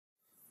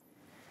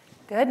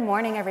Good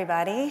morning,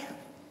 everybody.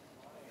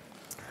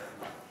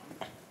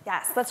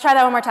 Yes, let's try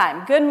that one more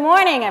time. Good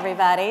morning,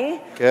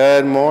 everybody.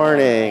 Good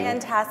morning.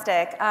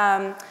 Fantastic.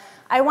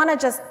 I want to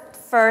just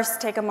first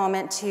take a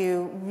moment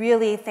to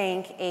really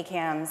thank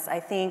ACAMS.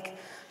 I think,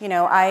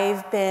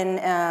 I've been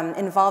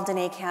involved in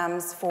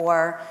ACAMS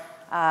for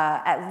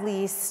at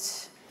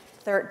least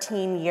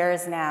 13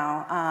 years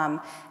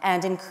now,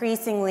 and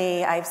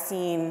increasingly I've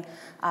seen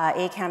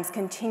ACAMS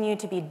continue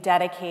to be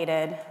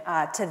dedicated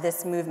to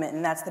this movement,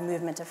 and that's the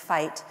movement to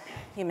fight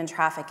human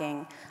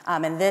trafficking.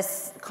 And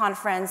this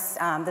conference,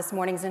 this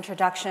morning's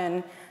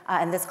introduction,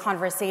 and this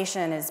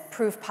conversation is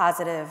proof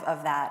positive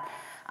of that.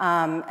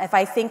 If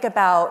I think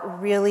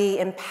about really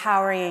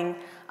empowering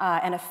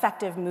and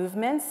effective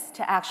movements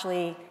to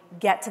actually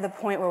get to the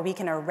point where we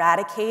can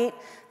eradicate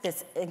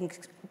this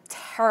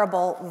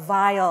terrible,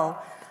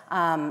 vile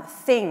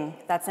thing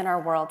that's in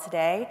our world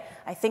today,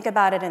 I think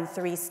about it in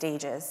 3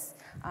 stages.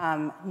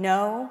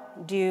 Know,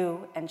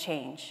 do, and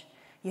change.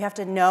 You have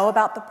to know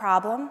about the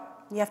problem.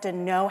 You have to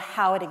know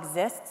how it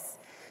exists.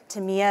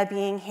 Tamia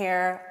being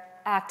here,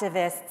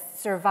 activists,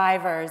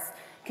 survivors,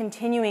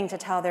 continuing to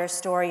tell their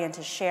story and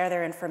to share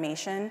their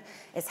information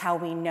is how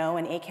we know,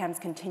 and ACAMS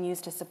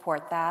continues to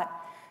support that.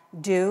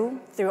 Do,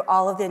 through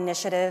all of the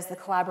initiatives, the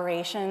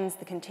collaborations,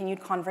 the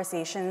continued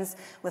conversations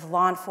with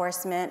law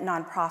enforcement,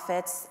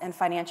 nonprofits, and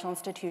financial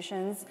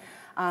institutions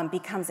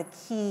becomes a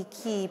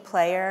key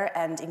player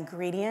and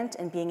ingredient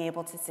in being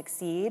able to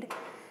succeed.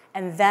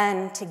 And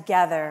then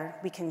together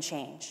we can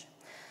change.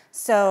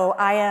 So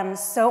I am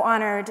so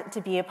honored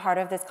to be a part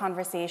of this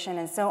conversation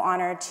and so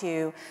honored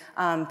to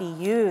be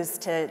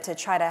used to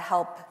try to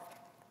help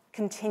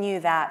continue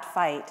that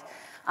fight.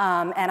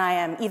 And I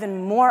am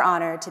even more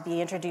honored to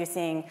be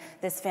introducing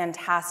this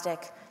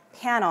fantastic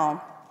panel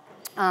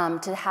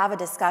to have a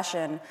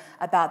discussion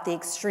about the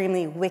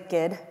extremely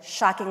wicked,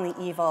 shockingly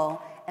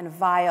evil, and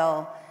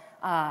vile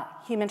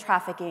human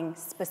trafficking,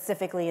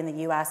 specifically in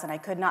the US, and I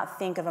could not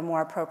think of a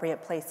more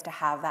appropriate place to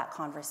have that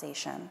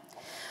conversation.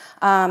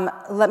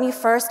 Let me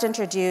first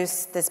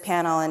introduce this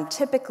panel, and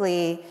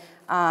typically,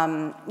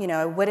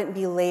 I wouldn't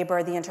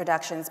belabor the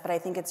introductions, but I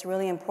think it's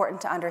really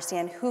important to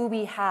understand who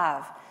we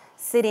have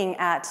sitting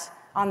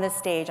on this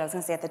stage. I was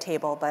going to say at the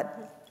table,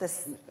 but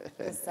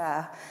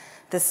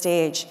the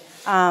stage.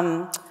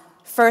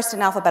 First,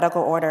 in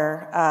alphabetical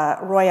order,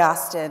 Roy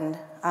Austin.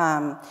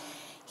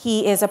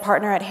 He is a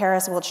partner at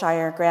Harris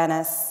Wiltshire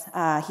Grannis.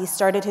 He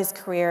started his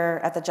career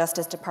at the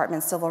Justice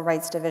Department's Civil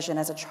Rights Division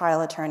as a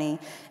trial attorney,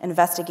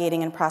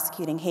 investigating and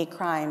prosecuting hate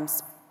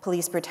crimes,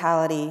 police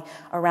brutality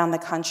around the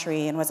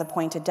country, and was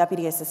appointed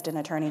Deputy Assistant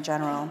Attorney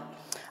General.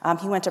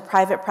 He went to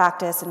private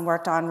practice and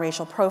worked on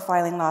racial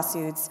profiling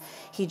lawsuits.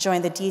 He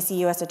joined the DC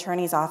U.S.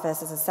 Attorney's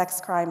Office as a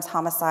sex crimes,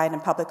 homicide,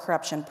 and public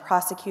corruption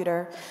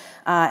prosecutor,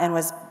 and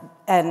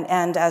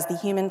as the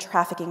Human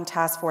Trafficking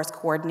Task Force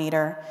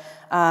Coordinator.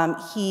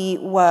 He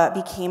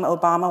became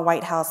Obama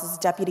White House's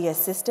Deputy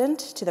Assistant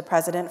to the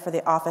President for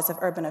the Office of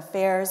Urban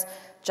Affairs,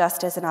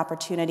 Justice, and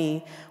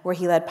Opportunity, where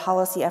he led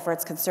policy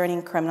efforts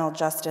concerning criminal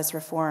justice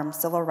reform,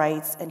 civil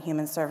rights, and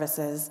human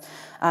services.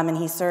 And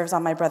he serves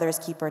on my Brother's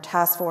Keeper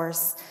Task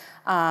Force.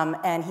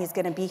 And he's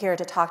going to be here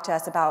to talk to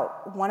us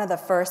about one of the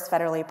first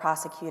federally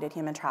prosecuted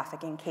human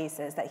trafficking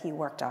cases that he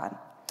worked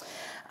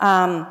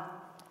on.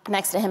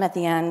 Next to him at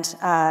the end,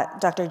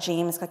 Dr.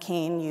 James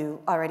Cockayne.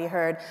 You already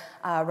heard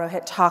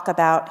Rohit talk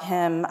about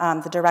him,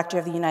 the director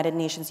of the United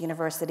Nations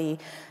University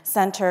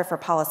Center for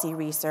Policy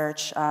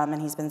Research,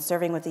 and he's been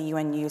serving with the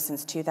UNU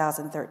since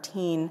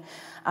 2013.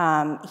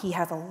 He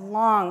has a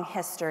long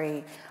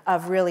history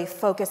of really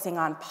focusing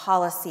on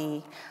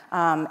policy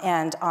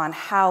and on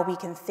how we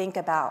can think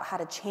about how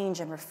to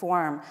change and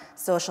reform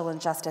social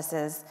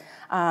injustices.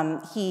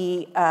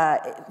 He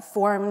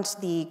formed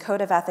the Code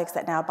of Ethics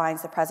that now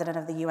binds the President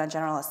of the UN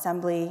General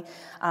Assembly,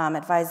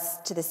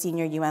 advised to the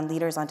senior UN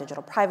leaders on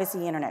digital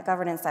privacy, internet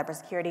governance,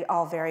 cybersecurity,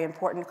 all very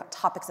important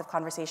topics of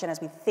conversation as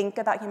we think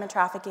about human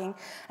trafficking,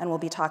 and we'll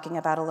be talking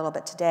about a little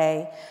bit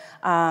today.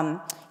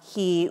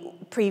 He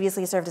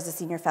previously served as a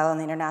senior fellow in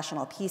the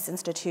International Peace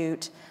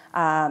Institute.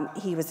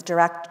 He was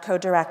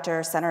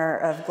co-director, Center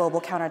of Global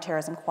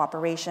Counterterrorism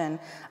Cooperation.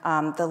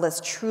 The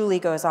list truly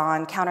goes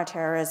on,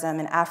 counterterrorism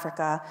in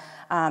Africa,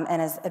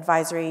 and is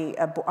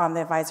on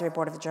the advisory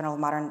board of the Journal of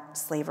Modern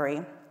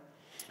Slavery.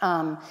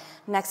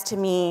 Next to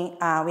me,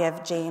 we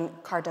have Jane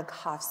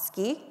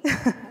Kardakovsky.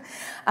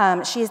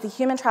 She is the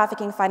Human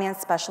Trafficking Finance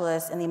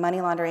Specialist in the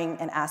Money Laundering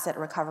and Asset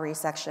Recovery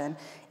section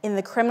in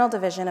the Criminal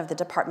Division of the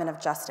Department of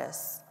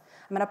Justice.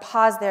 I'm going to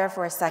pause there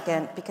for a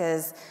second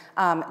because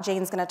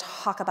Jane's going to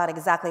talk about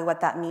exactly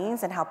what that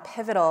means and how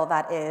pivotal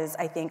that is,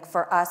 I think,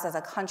 for us as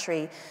a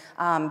country,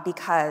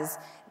 because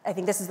I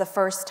think this is the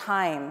first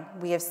time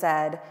we have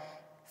said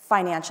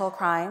financial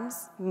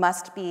crimes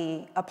must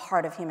be a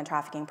part of human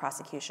trafficking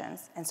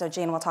prosecutions. And so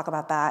Jane will talk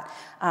about that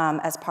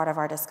as part of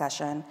our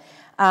discussion.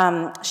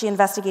 She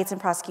investigates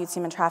and prosecutes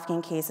human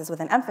trafficking cases with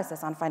an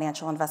emphasis on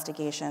financial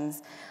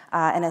investigations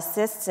and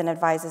assists and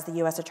advises the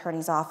U.S.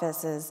 Attorney's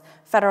offices,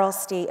 federal,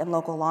 state, and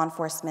local law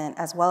enforcement,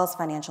 as well as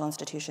financial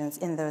institutions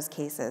in those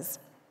cases.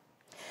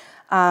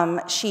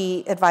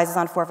 She advises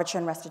on forfeiture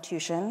and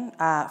restitution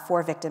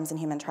for victims in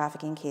human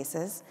trafficking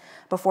cases.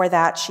 Before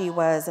that, she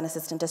was an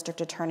assistant district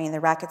attorney in the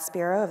Rackets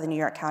Bureau of the New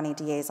York County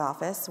DA's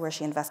office, where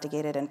she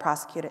investigated and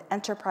prosecuted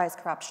enterprise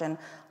corruption,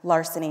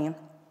 larceny,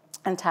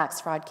 and tax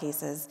fraud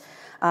cases,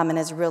 and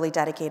has really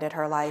dedicated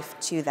her life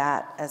to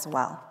that as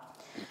well.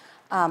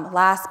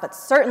 Last but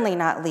certainly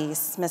not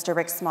least, Mr.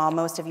 Rick Small.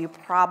 Most of you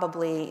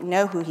probably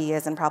know who he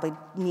is and probably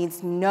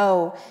needs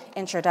no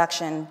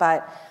introduction,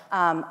 but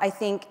I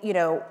think,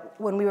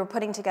 when we were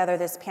putting together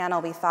this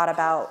panel, we thought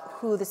about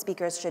who the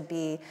speakers should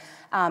be,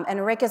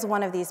 and Rick is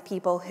one of these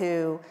people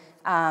who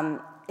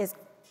is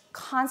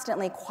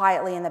constantly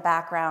quietly in the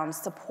background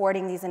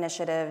supporting these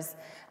initiatives,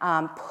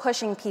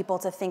 pushing people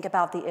to think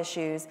about the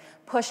issues,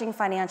 pushing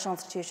financial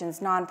institutions,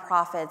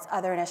 nonprofits,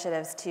 other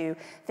initiatives to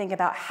think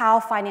about how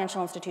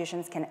financial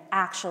institutions can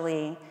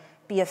actually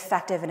be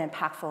effective and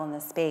impactful in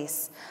this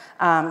space.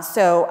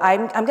 So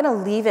I'm going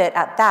to leave it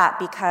at that,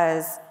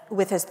 because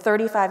with his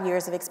 35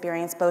 years of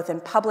experience, both in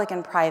public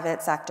and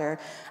private sector,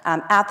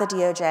 at the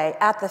DOJ,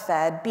 at the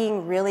Fed,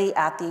 being really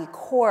at the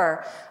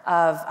core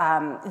of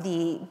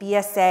the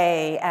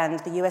BSA and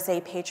the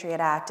USA Patriot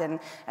Act. And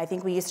I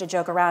think we used to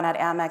joke around at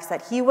Amex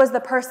that he was the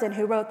person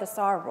who wrote the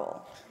SAR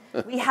rule.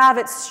 We have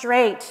it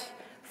straight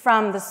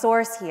from the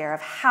source here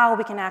of how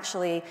we can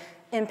actually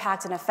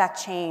impact and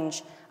affect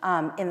change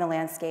in the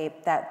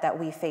landscape that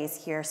we face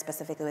here,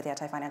 specifically with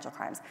anti-financial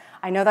crimes.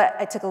 I know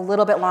that it took a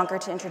little bit longer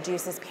to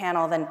introduce this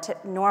panel than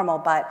normal,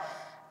 but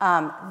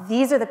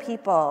these are the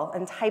people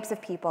and types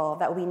of people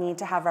that we need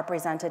to have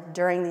represented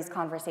during these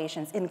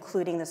conversations,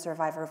 including the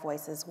survivor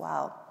voice as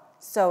well.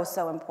 So,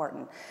 so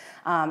important.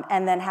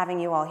 And then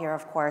having you all here,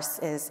 of course,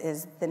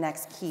 is the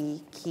next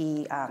key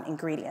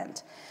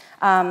ingredient.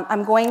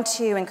 I'm going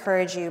to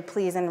encourage you,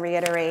 please, and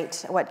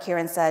reiterate what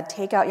Kieran said.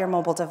 Take out your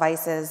mobile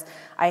devices.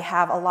 I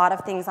have a lot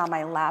of things on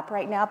my lap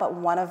right now, but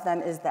one of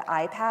them is the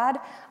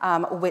iPad,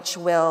 which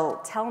will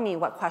tell me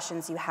what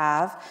questions you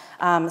have.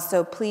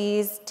 So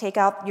please take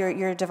out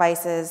your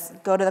devices,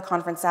 go to the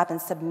conference app, and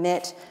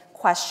submit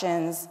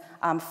questions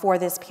for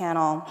this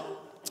panel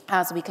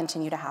as we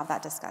continue to have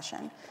that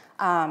discussion.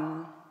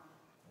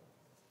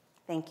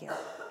 Thank you.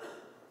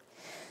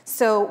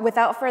 So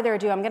without further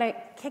ado, I'm going to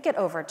kick it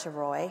over to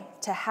Roy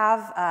to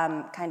have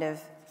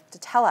to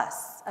tell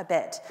us a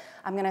bit.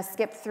 I'm going to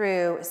skip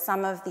through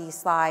some of the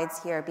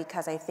slides here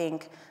because I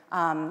think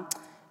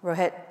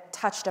Rohit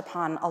touched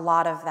upon a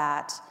lot of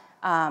that.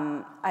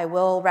 I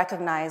will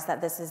recognize that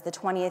this is the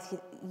 20th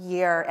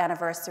year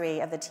anniversary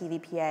of the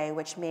TVPA,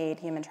 which made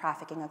human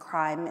trafficking a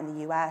crime in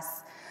the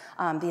US.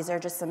 These are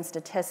just some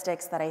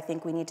statistics that I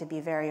think we need to be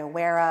very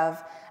aware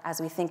of as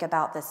we think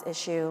about this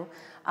issue.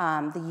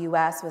 The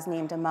US was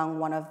named among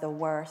one of the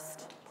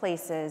worst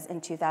places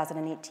in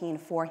 2018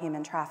 for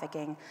human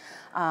trafficking.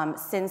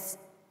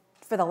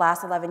 For the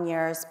last 11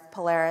 years,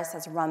 Polaris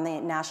has run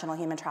the National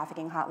Human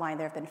Trafficking Hotline.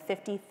 There have been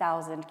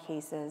 50,000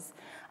 cases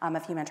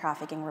of human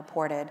trafficking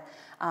reported.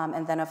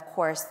 And then, of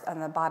course, on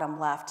the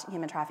bottom left,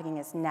 human trafficking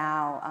is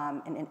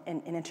now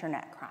an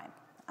internet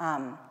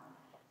crime.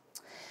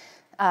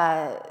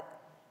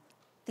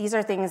 These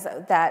are things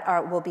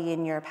that will be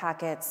in your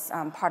packets,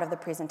 part of the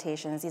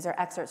presentations. These are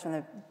excerpts from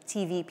the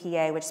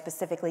TVPA, which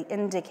specifically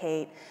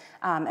indicate,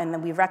 and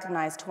then we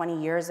recognized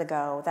 20 years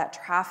ago, that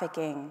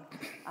trafficking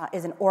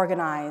is an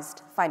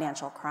organized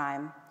financial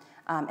crime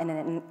and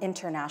an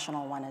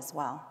international one as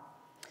well.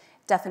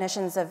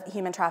 Definitions of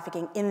human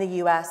trafficking in the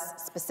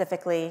US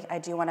specifically, I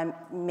do want to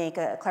make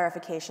a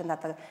clarification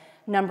that the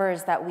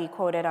numbers that we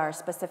quoted are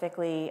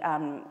specifically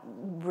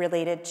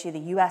related to the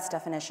US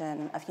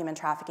definition of human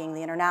trafficking.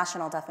 The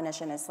international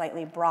definition is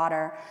slightly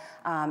broader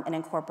and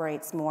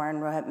incorporates more, and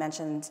Rohit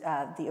mentioned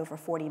the over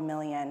 40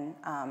 million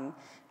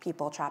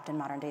people trapped in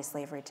modern day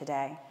slavery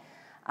today.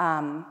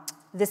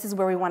 This is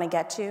where we want to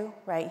get to,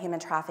 right? Human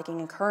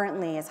trafficking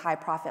currently is high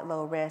profit,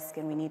 low risk,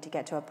 and we need to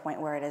get to a point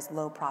where it is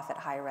low profit,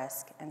 high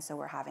risk, and so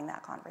we're having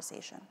that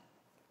conversation.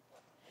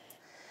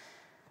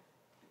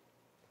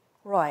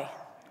 Roy,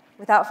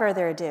 without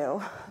further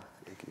ado,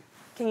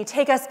 can you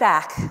take us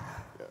back?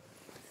 Yeah.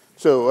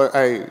 So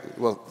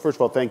well, first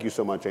of all, thank you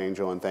so much,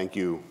 Angel, and thank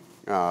you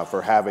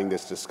for having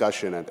this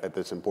discussion at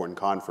this important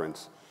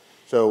conference.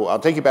 So I'll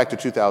take you back to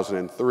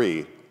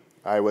 2003.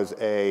 I was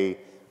a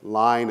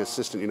line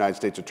assistant United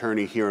States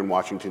attorney here in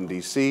Washington,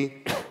 D.C.,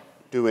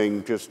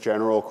 doing just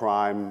general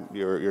crime,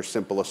 your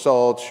simple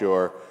assaults,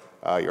 your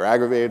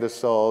aggravated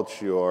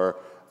assaults, your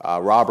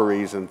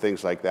robberies and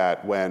things like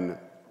that, when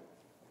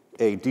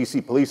a D.C.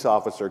 police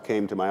officer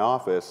came to my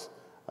office.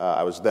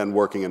 I was then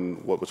working in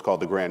what was called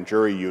the grand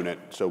jury unit,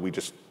 so we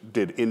just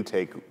did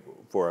intake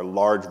for a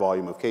large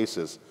volume of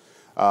cases.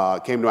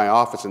 Came to my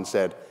office and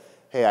said,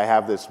 hey, I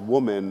have this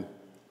woman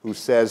who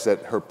says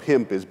that her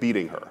pimp is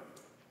beating her.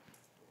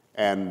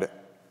 And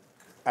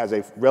as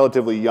a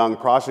relatively young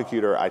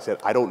prosecutor, I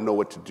said, I don't know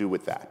what to do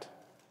with that.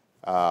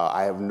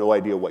 I have no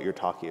idea what you're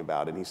talking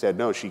about. And he said,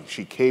 no,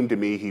 she came to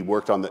me. He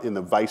worked in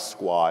the vice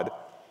squad,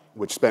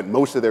 which spent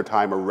most of their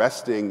time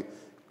arresting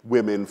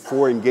women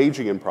for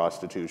engaging in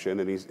prostitution.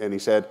 And he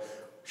said,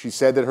 she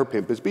said that her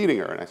pimp is beating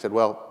her. And I said,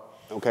 well,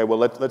 okay, well,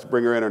 let's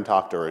bring her in and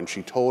talk to her. And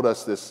she told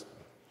us this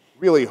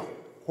really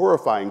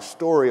horrifying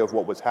story of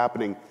what was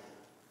happening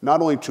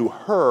not only to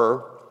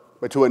her,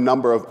 but to a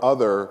number of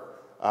other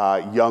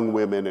young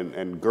women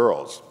and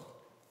girls.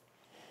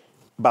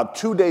 About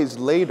 2 days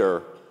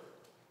later,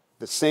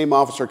 the same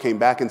officer came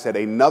back and said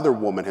another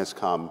woman has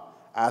come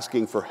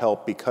asking for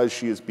help because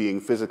she is being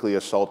physically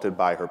assaulted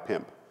by her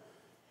pimp.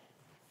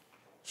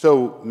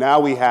 So now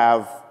we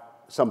have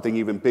something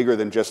even bigger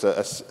than just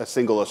a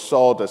single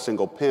assault, a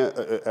single pimp,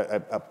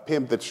 a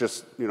pimp that's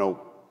just,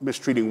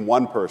 mistreating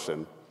one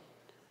person.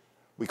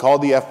 We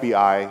called the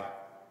FBI,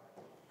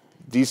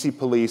 DC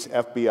police,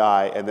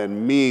 FBI, and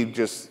then me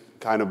just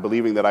kind of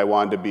believing that I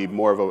wanted to be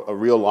more of a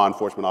real law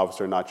enforcement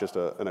officer, not just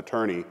an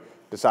attorney,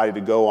 decided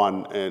to go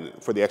on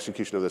for the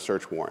execution of the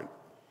search warrant.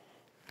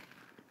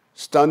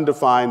 Stunned to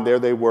find there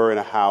they were in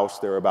a house.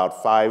 There were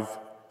about 5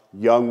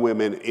 young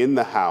women in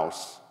the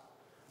house.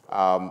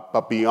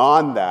 But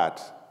beyond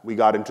that, we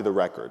got into the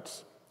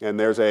records. And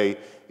there's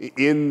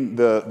in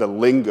the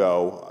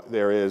lingo,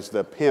 there is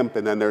the pimp,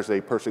 and then there's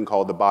a person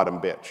called the bottom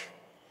bitch.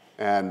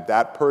 And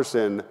that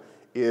person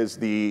is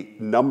the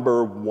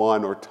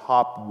 #1 or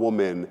top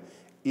woman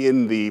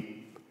in the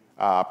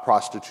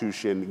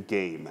prostitution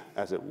game,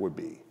 as it would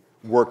be,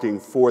 working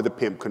for the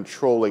pimp,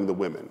 controlling the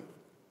women.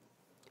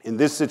 In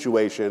this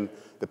situation,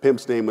 the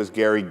pimp's name was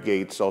Gary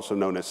Gates, also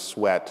known as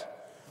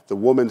Sweat. The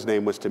woman's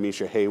name was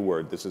Tamisha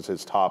Hayward. This is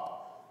his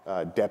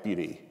top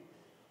deputy.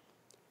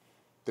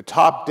 The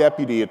top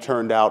deputy, it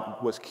turned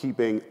out, was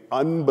keeping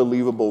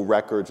unbelievable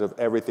records of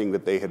everything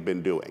that they had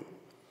been doing.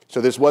 So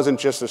this wasn't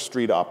just a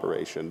street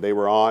operation. They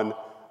were on,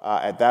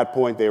 at that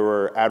point, they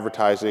were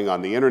advertising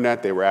on the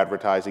internet. They were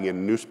advertising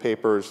in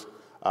newspapers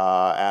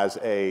as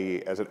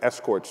an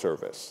escort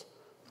service.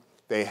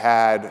 They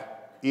had,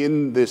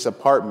 in this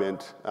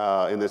apartment,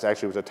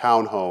 actually was a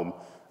townhome,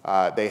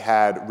 they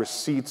had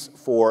receipts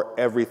for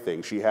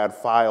everything. She had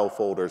file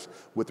folders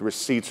with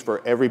receipts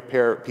for every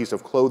piece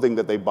of clothing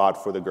that they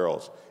bought for the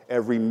girls,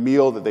 every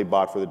meal that they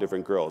bought for the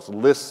different girls,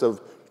 lists of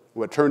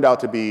what turned out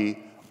to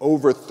be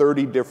over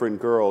 30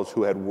 different girls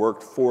who had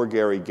worked for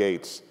Gary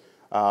Gates.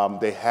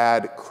 They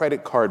had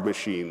credit card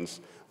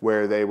machines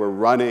where they were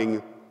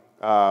running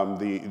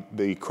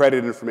the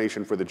credit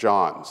information for the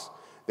Johns.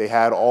 They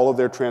had all of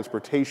their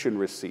transportation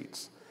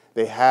receipts.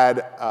 They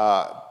had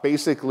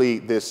basically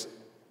this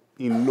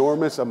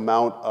enormous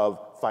amount of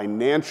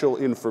financial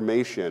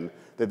information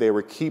that they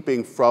were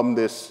keeping from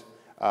this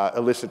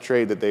illicit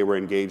trade that they were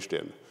engaged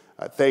in.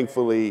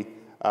 Thankfully,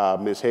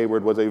 Ms.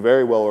 Hayward was a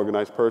very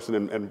well-organized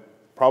person and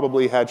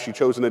probably, had she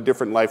chosen a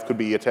different life, could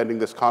be attending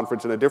this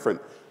conference in a different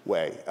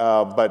way.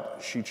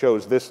 But she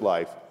chose this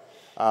life.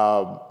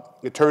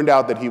 It turned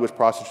out that he was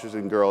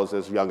prostituting girls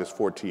as young as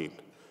 14.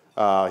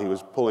 He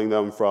was pulling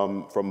them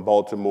from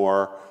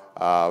Baltimore,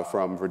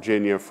 from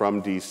Virginia,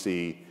 from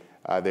DC.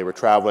 They were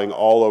traveling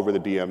all over the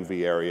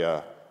DMV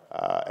area,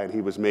 and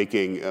he was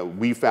making,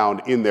 we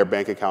found in their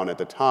bank account at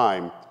the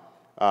time,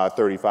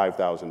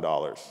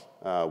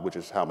 $35,000, which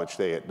is how much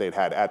they'd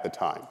had at the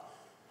time.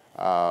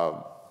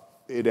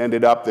 It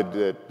ended up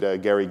that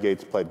Gary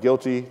Gates pled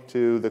guilty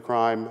to the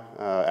crime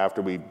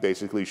after we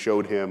basically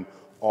showed him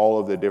all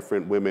of the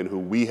different women who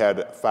we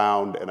had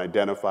found and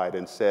identified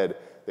and said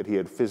that he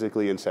had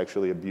physically and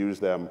sexually abused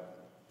them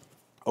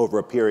over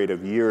a period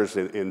of years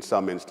in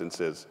some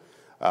instances.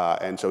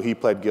 And so he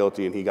pled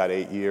guilty and he got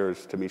 8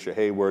 years. Tamisha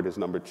Hayward, his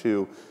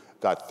 #2,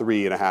 got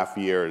 3.5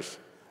 years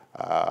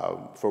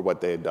for what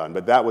they had done.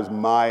 But that was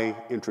my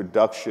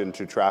introduction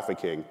to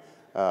trafficking,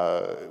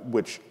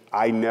 which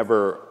I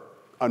never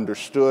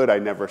understood. I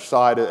never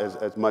saw it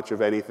as much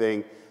of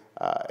anything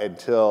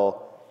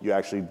until you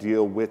actually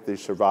deal with the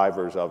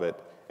survivors of it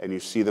and you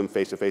see them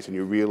face to face and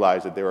you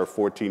realize that there are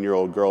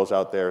 14-year-old girls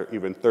out there,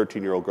 even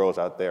 13-year-old girls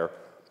out there,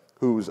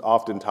 whose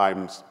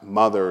oftentimes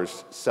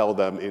mothers sell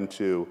them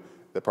into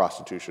the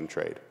prostitution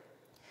trade.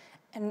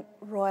 And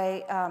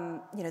Roy,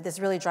 this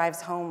really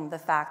drives home the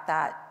fact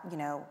that,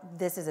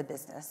 this is a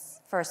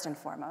business, first and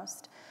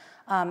foremost.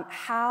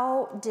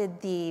 How did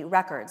the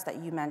records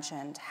that you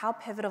mentioned, how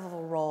pivotal of a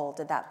role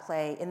did that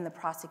play in the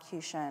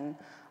prosecution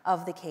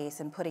of the case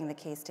and putting the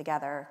case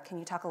together? Can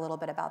you talk a little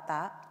bit about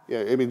that?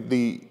 Yeah, I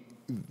mean,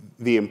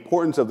 the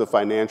importance of the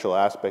financial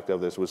aspect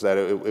of this was that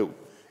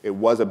it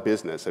was a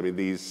business. I mean,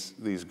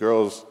 these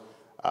girls,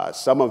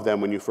 some of them,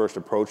 when you first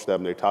approach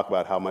them, they talk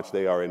about how much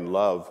they are in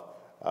love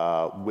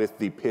with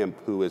the pimp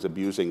who is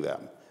abusing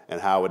them and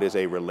how it is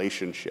a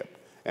relationship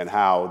and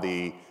how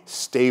the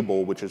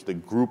stable, which is the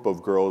group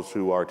of girls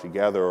who are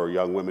together or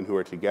young women who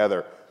are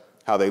together,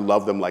 how they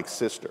love them like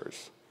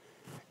sisters.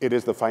 It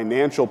is the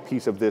financial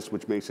piece of this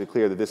which makes it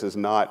clear that this is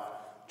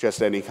not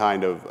just any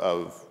kind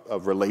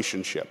of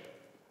relationship.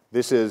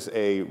 This is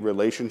a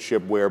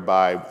relationship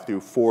whereby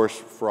through force,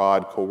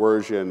 fraud,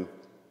 coercion,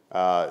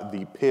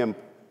 the pimp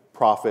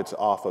profits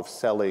off of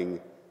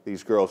selling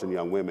these girls and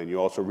young women.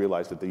 You also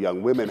realize that the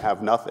young women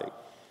have nothing.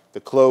 The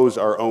clothes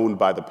are owned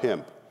by the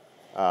pimp.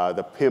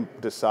 The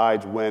pimp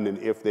decides when and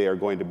if they are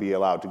going to be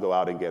allowed to go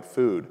out and get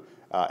food.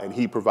 and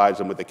he provides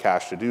them with the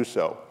cash to do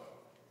so.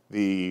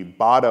 The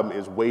bottom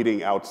is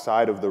waiting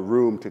outside of the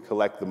room to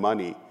collect the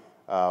money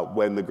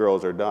when the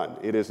girls are done.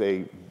 It is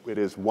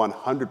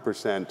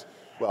 100%,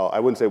 well, I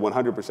wouldn't say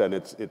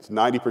 100%, it's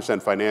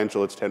 90%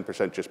 financial, it's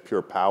 10% just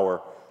pure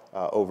power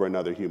over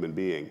another human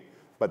being.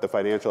 But the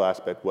financial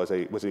aspect was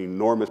an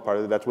enormous part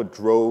of it. That's what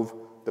drove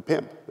the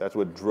pimp. That's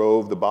what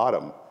drove the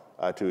bottom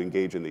to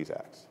engage in these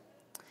acts.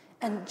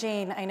 And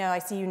Jane, I know I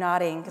see you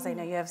nodding because I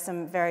know you have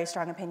some very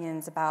strong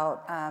opinions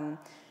about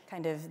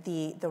kind of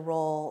the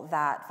role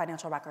that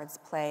financial records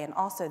play and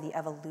also the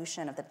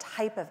evolution of the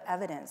type of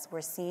evidence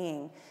we're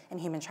seeing in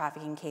human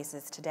trafficking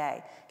cases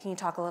today. Can you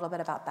talk a little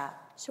bit about that?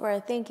 Sure.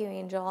 Thank you,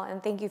 Angel,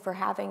 and thank you for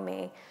having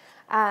me.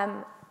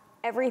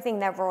 Everything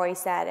that Roy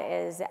said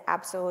is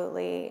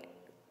absolutely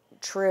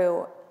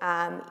true,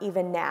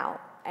 even now.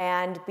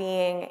 And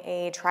being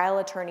a trial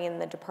attorney in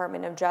the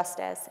Department of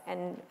Justice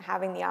and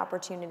having the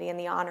opportunity and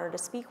the honor to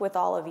speak with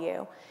all of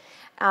you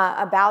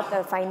about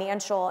the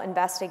financial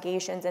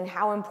investigations and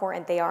how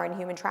important they are in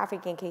human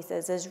trafficking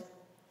cases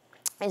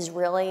is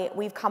really,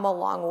 we've come a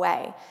long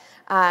way.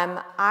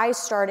 I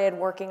started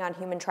working on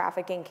human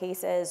trafficking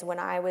cases when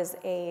I was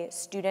a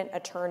student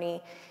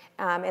attorney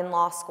in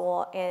law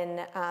school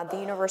in the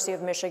University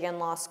of Michigan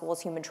Law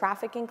School's Human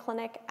Trafficking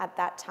Clinic. At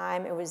that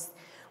time, it was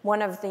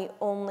one of the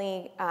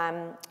only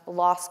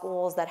law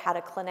schools that had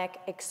a clinic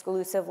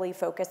exclusively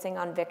focusing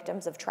on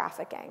victims of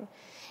trafficking.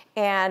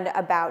 And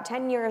about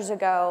 10 years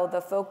ago,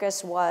 the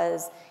focus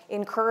was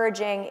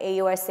encouraging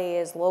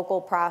AUSA's,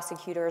 local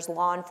prosecutors,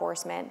 law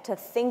enforcement to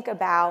think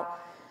about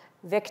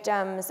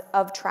victims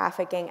of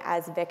trafficking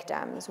as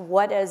victims.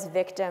 What does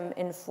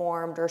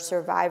victim-informed or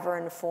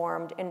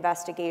survivor-informed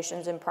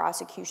investigations and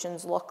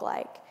prosecutions look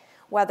like?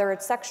 Whether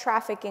it's sex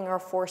trafficking or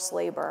forced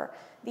labor,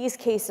 these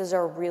cases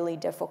are really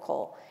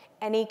difficult.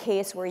 Any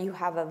case where you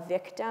have a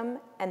victim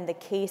and the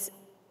case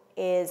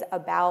is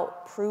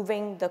about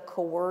proving the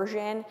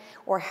coercion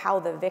or how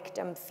the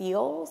victim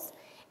feels,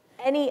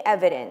 any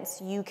evidence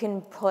you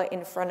can put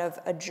in front of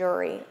a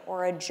jury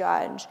or a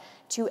judge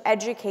to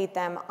educate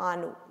them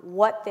on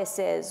what this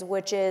is,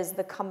 which is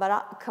the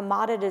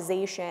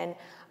commoditization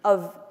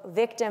of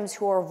victims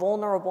who are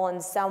vulnerable in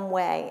some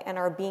way and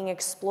are being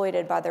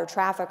exploited by their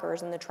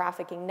traffickers and the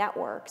trafficking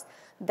networks.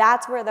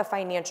 That's where the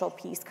financial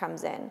piece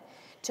comes in,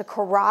 to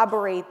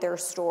corroborate their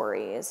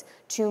stories,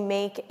 to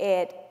make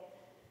it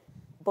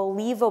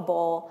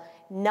believable,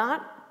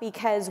 not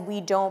because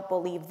we don't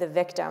believe the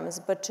victims,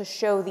 but to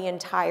show the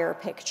entire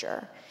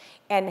picture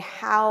and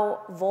how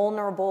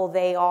vulnerable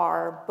they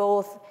are,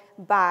 both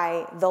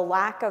by the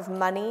lack of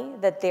money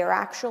that they're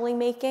actually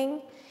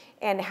making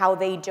and how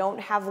they don't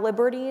have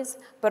liberties,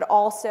 but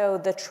also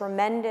the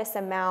tremendous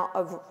amount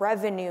of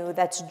revenue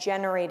that's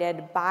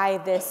generated by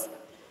this,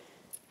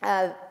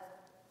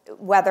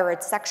 whether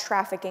it's sex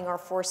trafficking or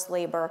forced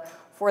labor,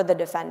 for the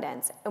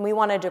defendants, and we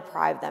want to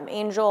deprive them.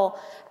 Angel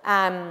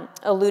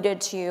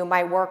alluded to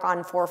my work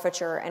on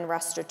forfeiture and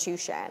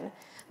restitution.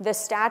 The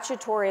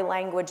statutory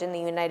language in the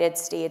United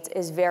States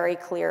is very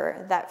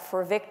clear that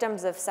for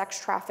victims of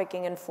sex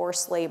trafficking and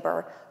forced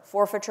labor,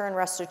 forfeiture and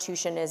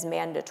restitution is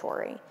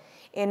mandatory.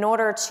 In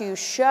order to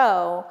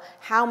show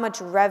how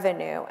much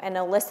revenue and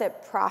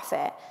illicit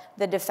profit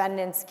the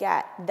defendants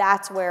get,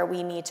 that's where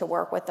we need to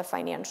work with the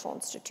financial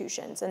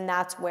institutions. And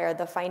that's where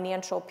the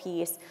financial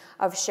piece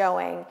of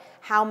showing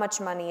how much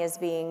money is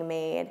being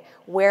made,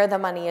 where the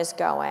money is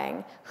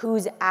going,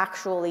 who's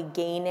actually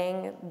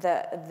gaining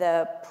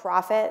the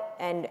profit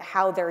and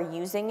how they're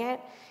using it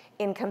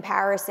in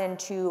comparison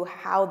to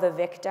how the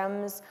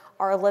victims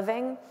are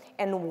living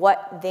and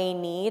what they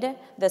need,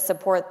 the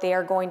support they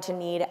are going to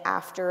need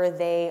after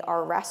they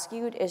are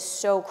rescued is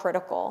so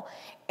critical.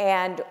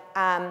 And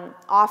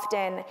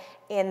often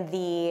in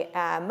the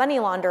money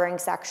laundering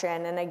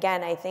section, and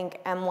again, I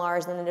think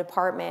MLARS in the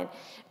department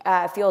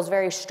feels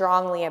very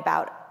strongly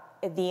about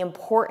the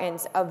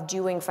importance of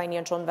doing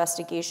financial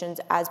investigations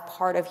as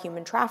part of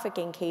human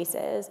trafficking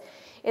cases,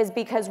 is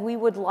because we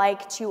would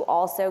like to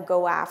also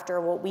go after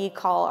what we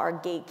call our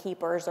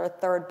gatekeepers or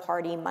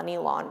third-party money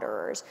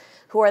launderers,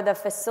 who are the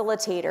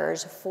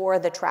facilitators for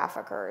the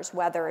traffickers,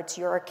 whether it's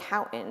your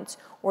accountant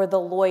or the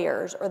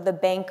lawyers or the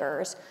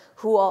bankers,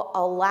 who will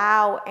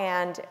allow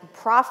and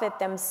profit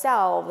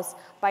themselves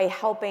by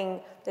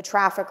helping the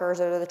traffickers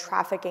or the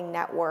trafficking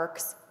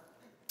networks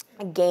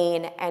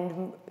gain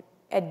and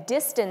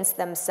distance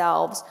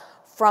themselves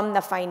from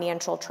the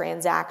financial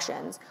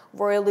transactions.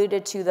 Roy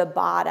alluded to the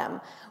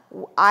bottom.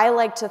 I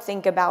like to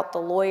think about the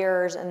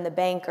lawyers and the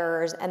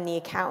bankers and the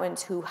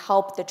accountants who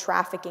help the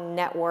trafficking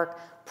network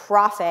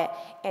profit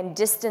and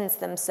distance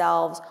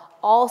themselves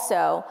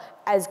also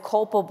as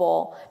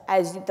culpable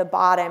as the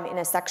bottom in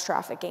a sex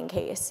trafficking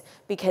case,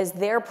 because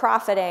they're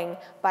profiting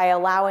by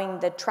allowing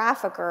the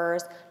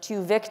traffickers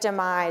to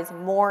victimize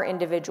more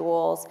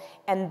individuals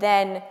and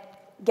then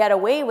get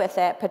away with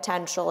it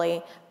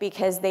potentially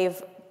because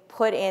they've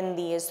put in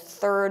these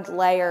third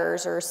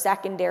layers or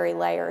secondary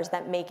layers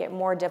that make it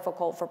more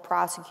difficult for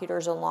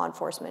prosecutors and law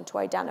enforcement to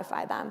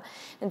identify them.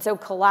 And so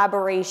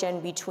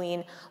collaboration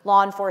between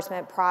law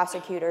enforcement,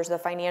 prosecutors, the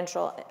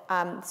financial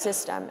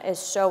system is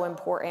so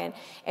important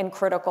and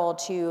critical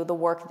to the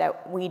work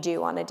that we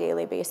do on a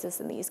daily basis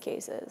in these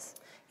cases.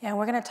 Yeah,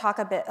 we're going to talk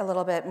a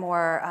little bit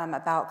more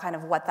about kind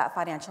of what that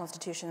financial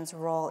institution's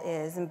role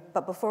is.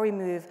 But before we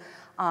move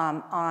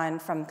on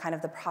from kind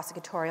of the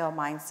prosecutorial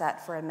mindset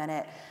for a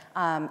minute,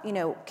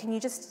 can you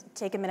just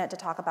take a minute to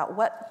talk about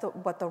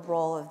what the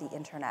role of the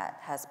internet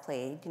has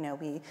played?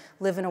 We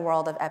live in a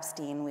world of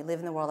Epstein, we live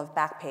in the world of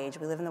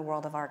Backpage, we live in the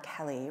world of R.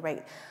 Kelly,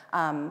 right?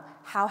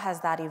 How has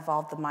that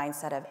evolved the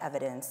mindset of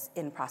evidence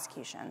in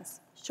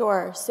prosecutions?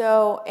 Sure.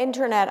 So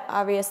internet,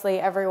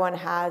 obviously everyone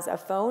has a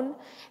phone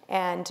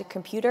and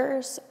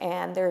computers,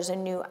 and there's a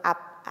new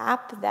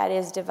app that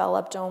is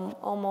developed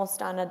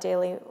almost on a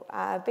daily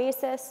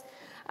basis.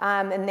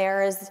 And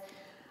there is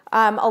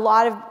a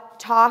lot of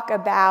talk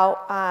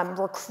about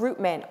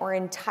recruitment or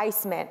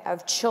enticement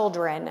of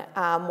children,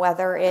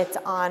 whether it's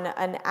on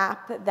an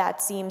app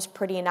that seems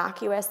pretty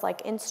innocuous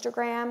like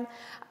Instagram,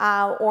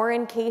 or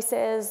in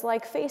cases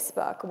like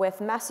Facebook with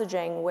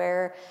messaging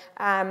where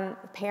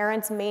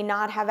parents may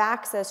not have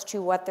access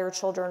to what their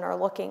children are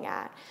looking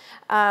at.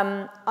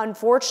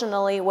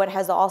 Unfortunately, what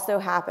has also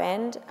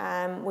happened,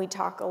 we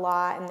talk a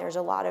lot and there's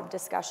a lot of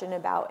discussion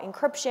about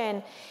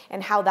encryption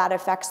and how that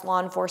affects law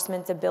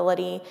enforcement's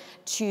ability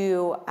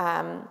to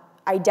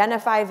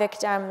identify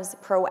victims,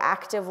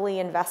 proactively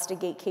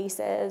investigate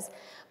cases.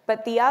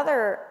 But the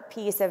other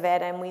piece of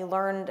it, and we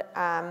learned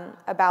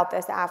about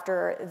this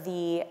after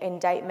the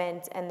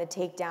indictment and the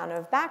takedown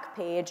of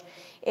Backpage,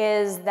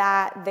 is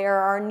that there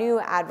are new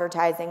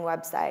advertising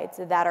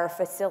websites that are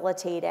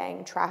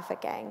facilitating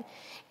trafficking.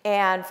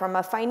 And from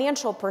a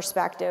financial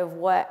perspective,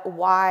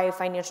 why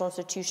financial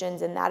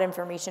institutions and that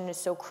information is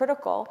so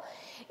critical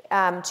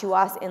to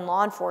us in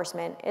law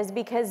enforcement is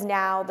because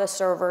now the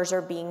servers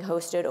are being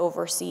hosted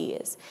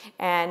overseas.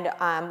 And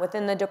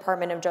within the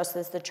Department of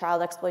Justice, the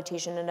Child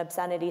Exploitation and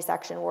Obscenity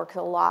section works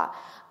a lot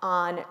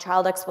on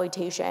child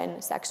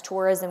exploitation, sex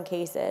tourism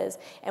cases.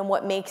 And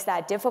what makes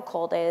that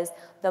difficult is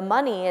the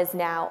money is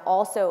now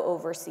also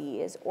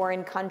overseas or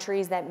in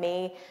countries that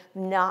may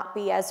not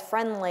be as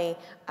friendly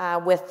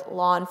with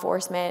law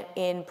enforcement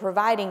in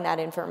providing that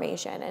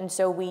information. And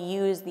so we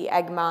use the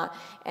Egmont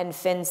and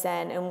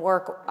FinCEN and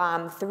work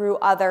through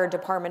other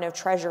Department of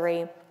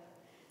Treasury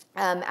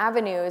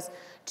avenues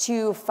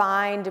to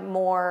find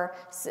more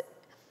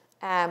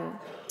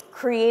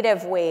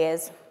creative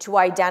ways to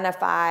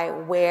identify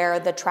where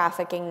the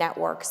trafficking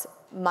network's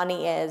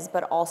money is,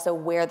 but also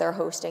where they're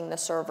hosting the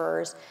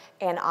servers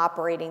and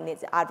operating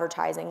these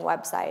advertising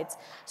websites.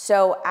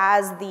 So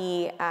as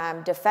the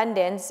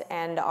defendants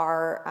and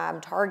our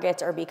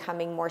targets are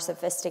becoming more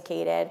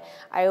sophisticated,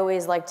 I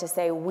always like to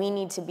say we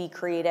need to be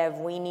creative.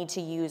 We need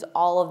to use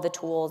all of the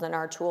tools in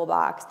our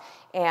toolbox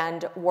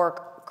and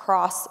work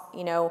across,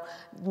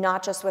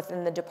 not just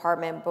within the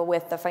department, but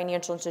with the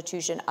financial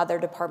institution, other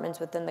departments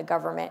within the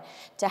government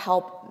to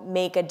help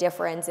make a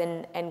difference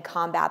and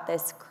combat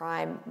this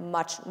crime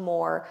much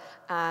more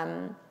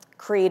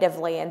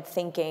creatively and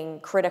thinking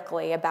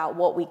critically about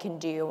what we can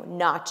do,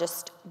 not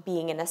just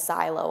being in a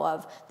silo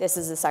of this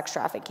is a sex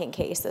trafficking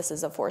case, this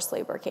is a forced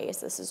labor case,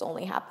 this is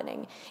only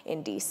happening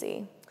in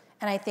DC.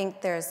 And I think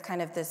there's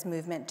kind of this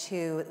movement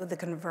to the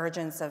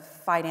convergence of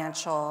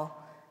financial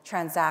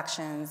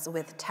transactions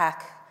with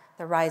tech,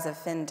 the rise of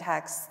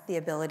fintechs, the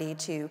ability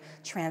to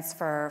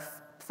transfer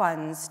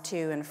funds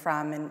to and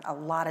from in a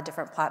lot of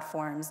different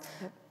platforms,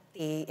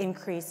 the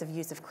increase of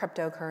use of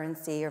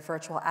cryptocurrency or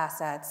virtual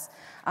assets,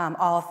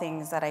 all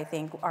things that I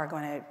think are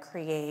going to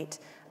create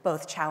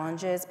both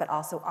challenges but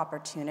also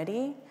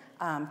opportunity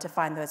to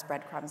find those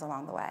breadcrumbs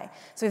along the way.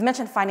 So we've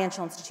mentioned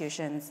financial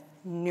institutions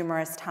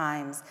numerous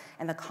times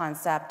and the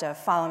concept of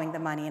following the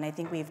money, and I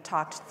think we've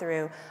talked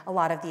through a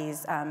lot of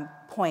these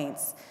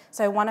points.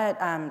 So I want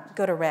to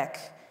go to Rick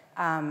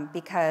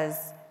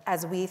because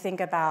as we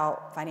think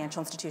about financial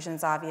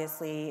institutions,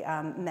 obviously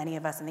many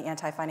of us in the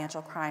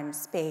anti-financial crime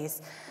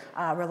space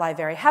rely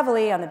very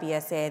heavily on the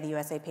BSA, the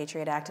USA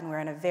Patriot Act, and we're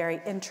in a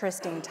very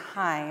interesting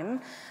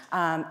time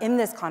in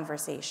this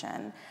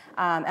conversation.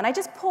 And I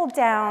just pulled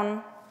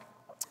down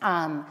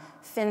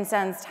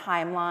FinCEN's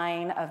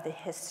timeline of the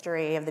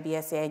history of the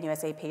BSA and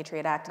USA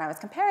Patriot Act, and I was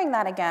comparing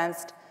that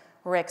against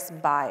Rick's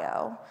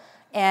bio.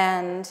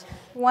 And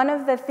one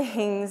of the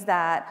things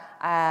that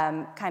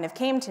kind of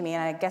came to me,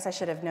 and I guess I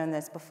should have known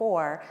this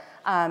before,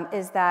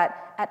 is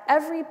that at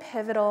every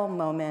pivotal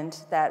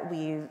moment that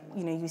you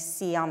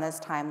see on this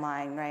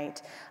timeline,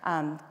 right,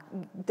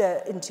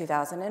 in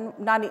 2000,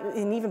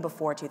 and even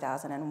before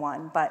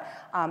 2001, but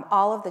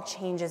all of the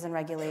changes in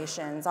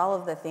regulations, all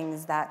of the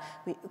things that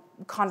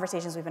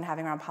conversations we've been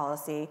having around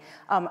policy,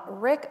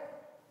 Rick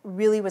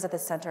really was at the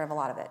center of a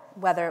lot of it,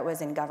 whether it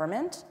was in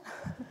government,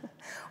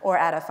 or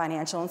at a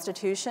financial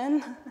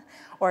institution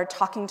or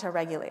talking to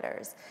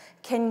regulators.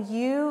 Can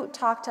you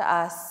talk to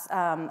us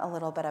a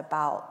little bit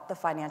about the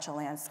financial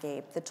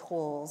landscape, the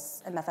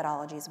tools and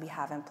methodologies we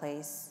have in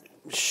place?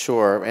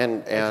 Sure,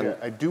 and Actually,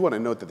 I do want to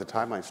note that the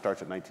timeline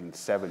starts at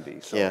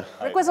 1970. So Yeah.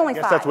 Rick was only I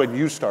guess 5. that's when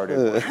you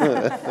started.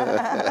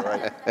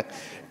 Right.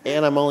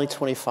 and I'm only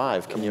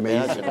 25. Can you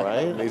imagine,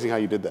 right? Amazing how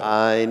you did that.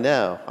 I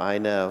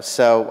know.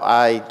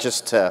 So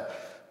just to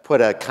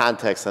put a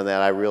context on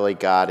that, I really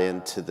got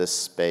into this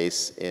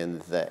space in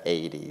the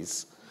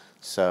 80s.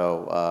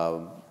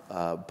 So,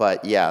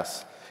 but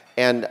yes.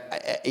 And,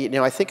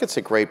 I think it's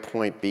a great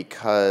point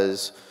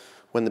because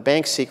when the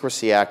Bank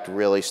Secrecy Act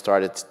really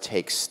started to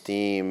take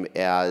steam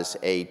as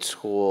a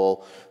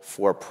tool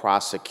for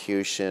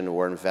prosecution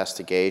or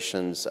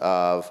investigations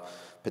of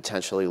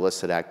potentially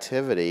illicit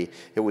activity,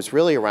 it was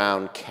really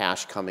around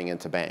cash coming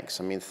into banks.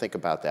 I mean, think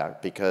about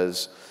that,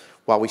 because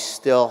while we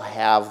still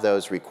have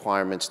those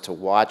requirements to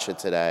watch it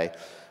today,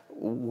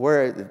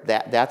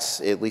 that's,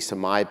 at least in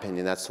my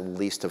opinion, that's the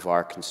least of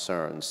our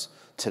concerns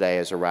today,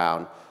 is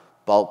around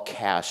bulk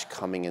cash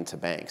coming into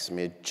banks. I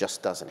mean, it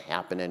just doesn't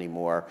happen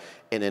anymore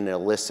in an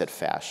illicit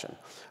fashion.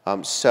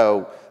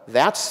 So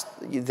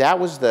that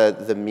was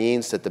the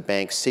means that the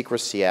Bank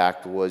Secrecy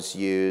Act was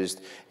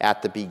used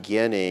at the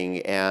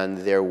beginning, and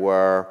there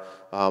were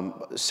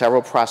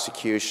several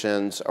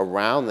prosecutions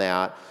around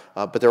that,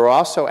 but there were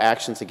also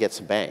actions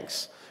against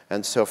banks.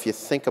 And so if you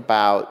think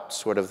about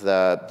sort of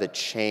the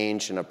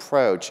change in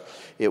approach,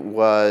 there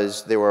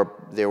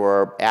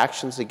were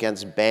actions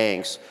against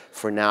banks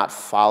for not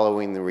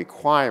following the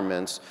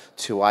requirements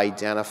to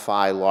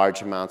identify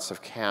large amounts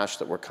of cash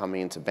that were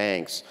coming into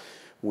banks.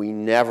 We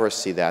never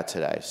see that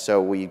today. So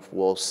we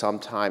will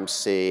sometimes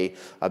see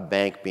a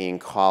bank being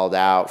called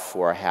out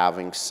for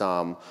having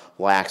some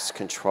lax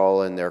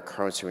control in their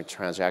currency and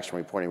transaction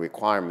reporting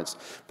requirements,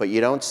 but you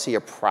don't see a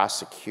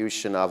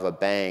prosecution of a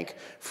bank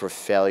for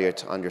failure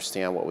to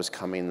understand what was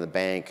coming in the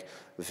bank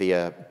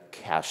via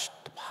cash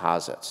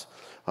deposits.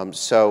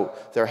 So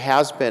there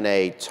has been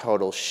a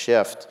total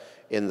shift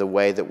in the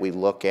way that we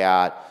look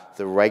at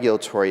the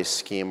regulatory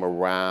scheme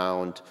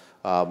around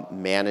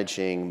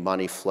managing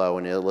money flow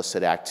and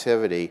illicit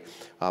activity.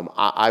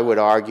 I would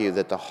argue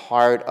that the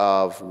heart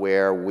of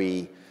where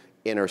we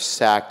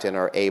intersect and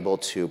are able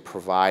to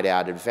provide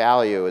added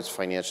value as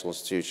financial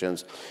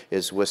institutions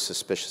is with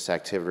suspicious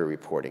activity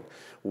reporting,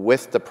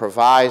 with the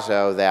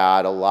proviso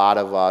that a lot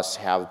of us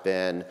have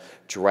been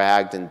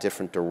dragged in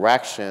different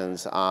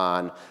directions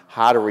on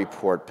how to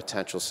report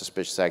potential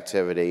suspicious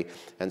activity,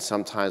 and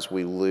sometimes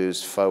we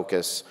lose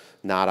focus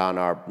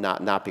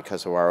not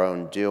because of our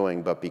own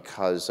doing, but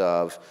because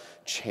of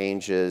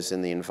changes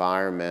in the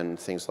environment and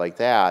things like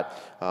that.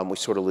 We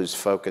sort of lose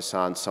focus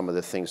on some of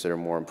the things that are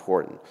more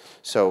important.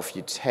 So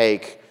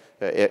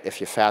if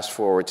you fast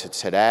forward to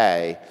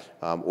today,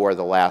 or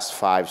the last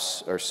 5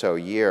 or so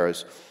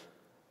years,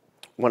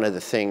 one of the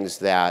things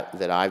that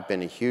I've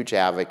been a huge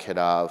advocate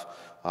of,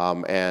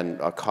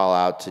 and I'll call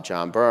out to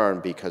John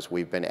Byrne because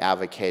we've been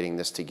advocating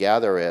this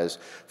together, is,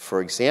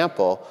 for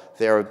example,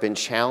 there have been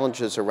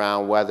challenges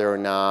around whether or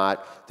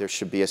not there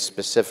should be a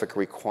specific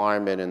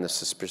requirement in the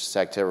suspicious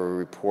activity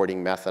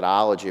reporting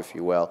methodology, if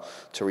you will,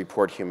 to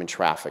report human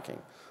trafficking,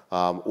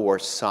 or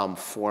some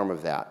form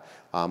of that.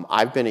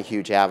 I've been a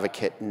huge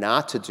advocate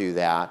not to do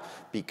that,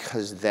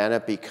 because then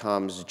it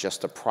becomes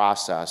just a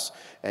process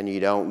and you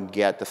don't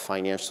get the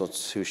financial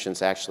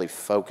institutions actually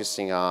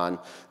focusing on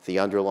the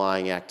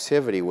underlying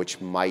activity which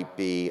might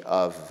be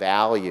of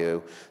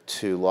value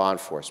to law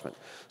enforcement.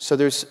 So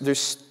there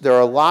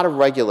are a lot of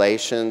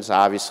regulations,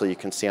 obviously you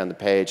can see on the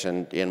page,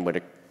 and when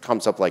it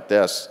comes up like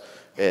this,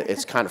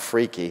 it's kind of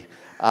freaky.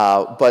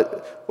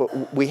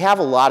 But we have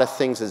a lot of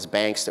things as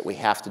banks that we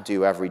have to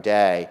do every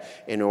day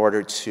in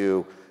order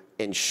to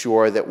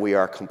ensure that we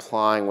are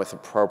complying with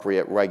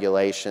appropriate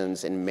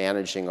regulations and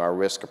managing our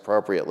risk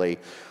appropriately.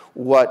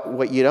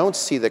 What you don't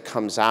see that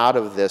comes out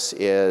of this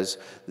is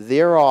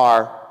there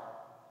are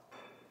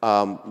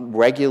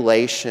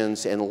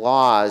regulations and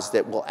laws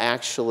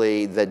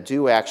that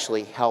do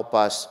actually help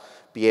us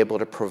be able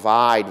to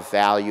provide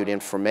valued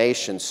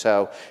information.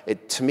 So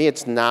to me,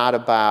 it's not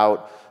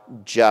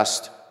about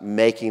just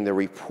making the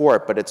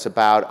report, but it's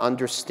about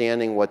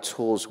understanding what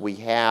tools we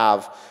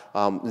have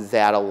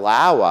that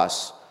allow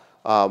us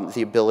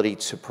the ability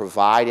to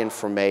provide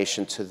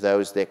information to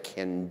those that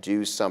can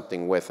do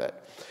something with it.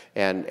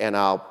 And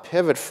I'll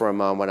pivot for a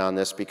moment on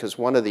this, because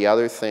one of the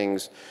other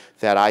things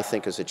that I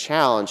think is a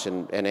challenge,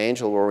 and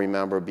Angel will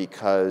remember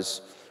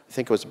because I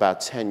think it was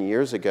about 10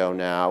 years ago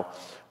now,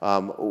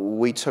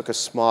 we took a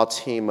small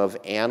team of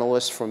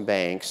analysts from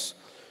banks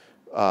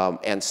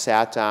and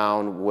sat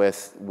down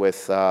with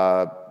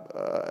Homeland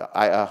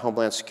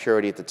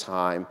Security at the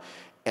time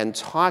and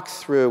talked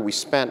through. We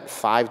spent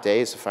 5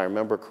 days, if I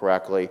remember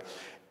correctly,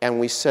 And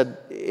we said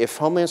if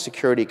Homeland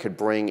Security could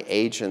bring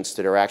agents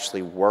that are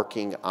actually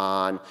working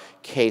on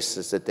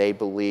cases that they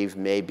believe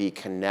may be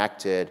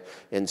connected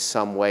in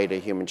some way to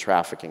human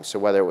trafficking, so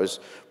whether it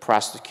was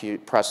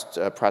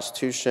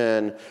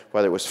prostitution,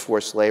 whether it was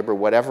forced labor,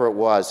 whatever it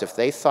was, if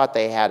they thought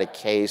they had a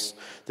case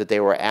that they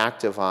were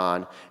active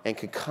on and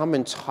could come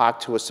and talk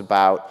to us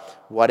about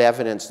what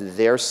evidence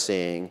they're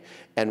seeing,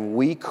 and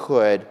we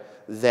could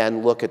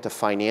then look at the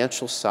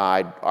financial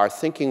side, our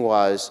thinking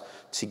was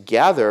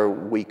together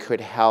we could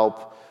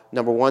help,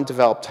 number one,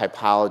 develop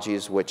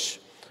typologies,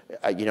 which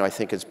I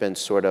think has been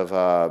sort of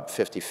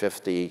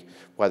 50-50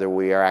 whether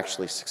we are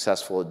actually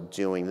successful at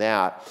doing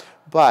that,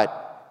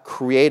 but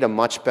create a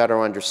much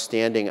better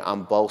understanding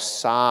on both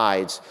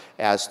sides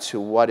as to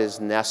what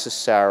is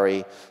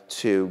necessary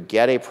to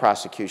get a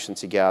prosecution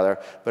together,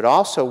 but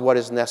also what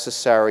is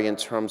necessary in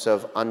terms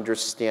of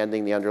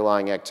understanding the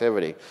underlying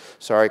activity.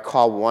 So I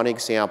recall one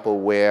example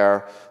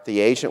where the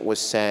agent was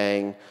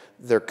saying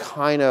they're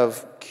kind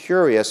of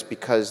curious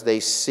because they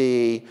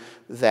see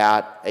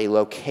that a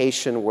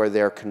location where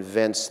they're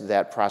convinced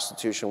that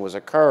prostitution was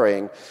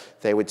occurring,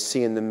 they would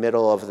see in the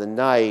middle of the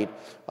night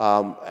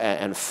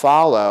and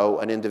follow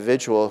an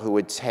individual who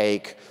would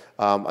take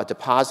a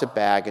deposit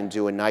bag and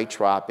do a night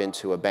drop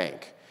into a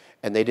bank.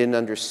 And they didn't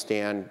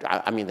understand,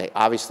 I mean, they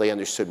obviously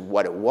understood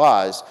what it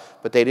was,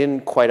 but they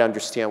didn't quite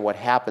understand what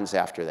happens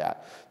after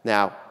that.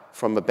 Now,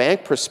 from a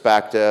bank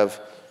perspective,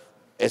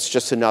 it's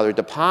just another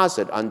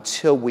deposit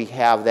until we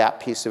have that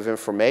piece of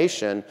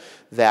information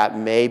that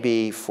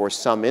maybe for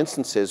some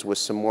instances with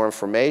some more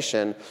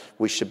information,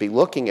 we should be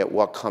looking at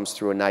what comes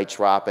through a night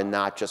drop and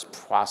not just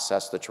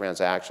process the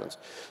transactions.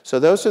 So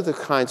those are the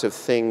kinds of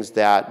things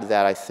that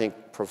I think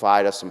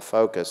provide us some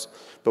focus.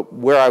 But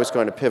where I was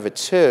going to pivot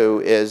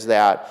to is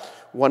that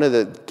one of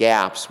the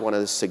gaps, one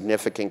of the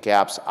significant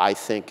gaps, I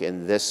think,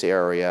 in this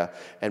area,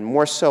 and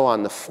more so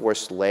on the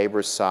forced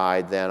labor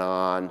side than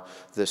on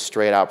the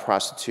straight-out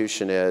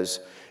prostitution,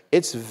 is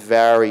it's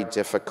very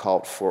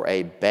difficult for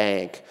a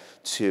bank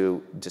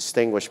to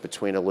distinguish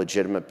between a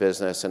legitimate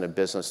business and a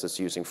business that's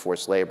using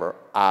forced labor,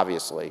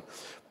 obviously.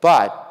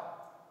 But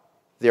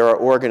there are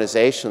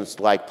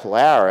organizations like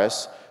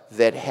Polaris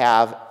that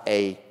have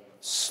a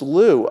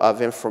slew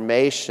of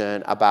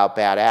information about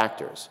bad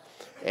actors.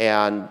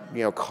 And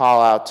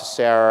call out to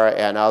Sarah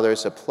and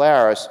others at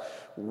Polaris,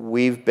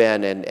 we've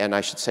been, and I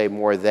should say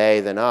more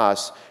they than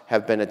us,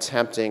 have been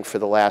attempting for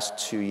the last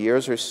 2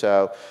 years or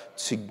so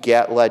to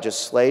get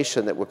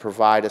legislation that would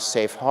provide a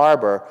safe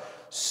harbor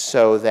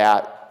so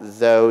that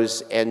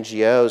those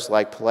NGOs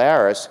like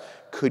Polaris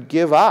could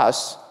give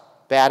us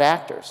bad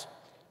actors.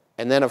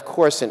 And then, of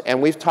course,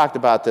 and we've talked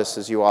about this,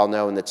 as you all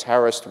know, in the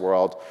terrorist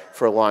world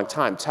for a long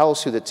time. Tell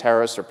us who the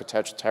terrorists or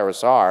potential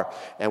terrorists are,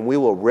 and we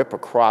will rip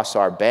across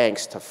our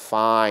banks to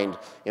find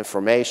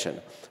information.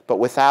 But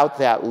without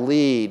that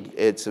lead,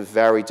 it's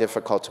very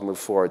difficult to move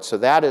forward. So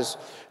that is,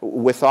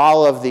 with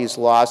all of these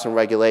laws and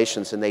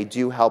regulations, and they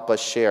do help us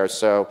share.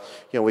 So,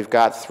 we've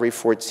got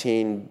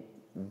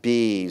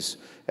 314Bs,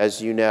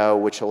 as you know,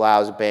 which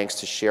allows banks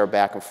to share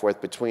back and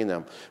forth between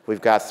them. We've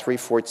got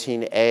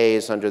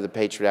 314As under the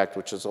Patriot Act,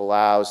 which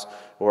allows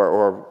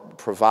or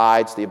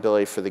provides the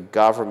ability for the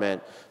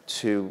government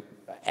to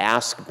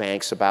ask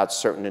banks about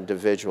certain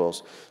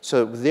individuals.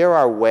 So there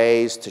are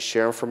ways to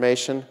share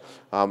information.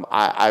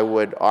 I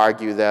would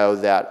argue, though,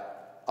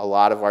 that a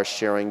lot of our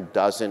sharing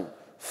doesn't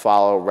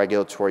follow a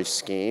regulatory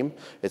scheme.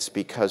 It's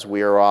because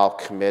we are all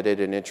committed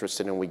and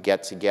interested, and we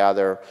get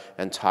together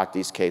and talk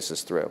these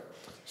cases through.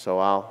 So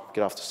I'll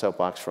get off the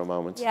soapbox for a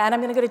moment. Yeah, and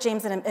I'm going to go to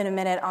James in a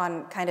minute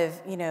on kind of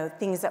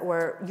things that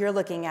you're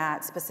looking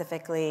at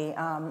specifically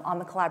on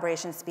the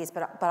collaboration piece,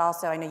 but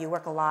also I know you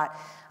work a lot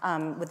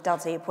with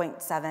Delta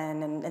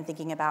 8.7 and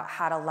thinking about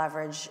how to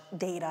leverage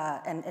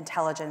data and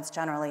intelligence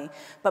generally.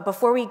 But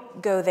before we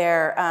go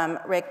there,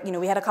 Rick,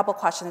 we had a couple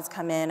questions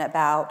come in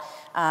about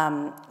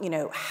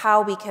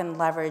how we can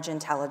leverage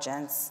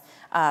intelligence.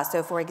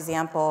 So, for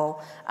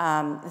example,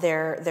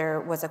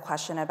 there was a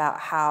question about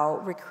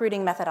how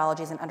recruiting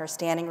methodologies and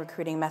understanding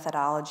recruiting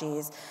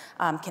methodologies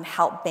can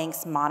help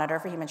banks monitor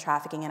for human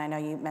trafficking. And I know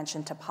you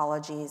mentioned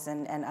topologies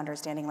and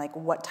understanding like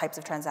what types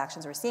of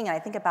transactions we're seeing. And I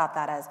think about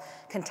that as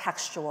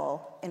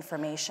contextual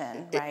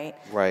information, right?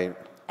 Right.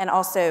 And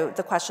also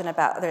the question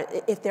about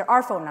if there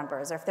are phone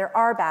numbers or if there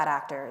are bad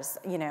actors,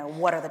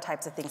 what are the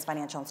types of things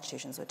financial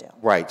institutions would do?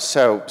 Right.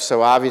 So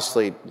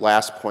obviously,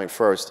 last point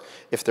first,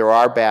 if there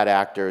are bad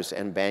actors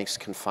and banks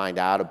can find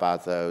out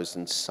about those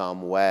in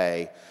some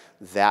way,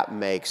 that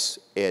makes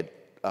it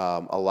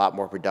a lot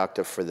more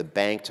productive for the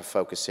bank to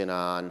focus in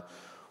on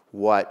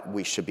what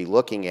we should be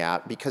looking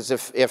at. Because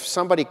if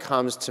somebody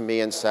comes to me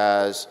and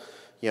says,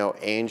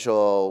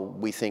 Angel,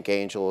 we think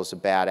Angel is a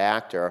bad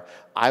actor,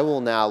 I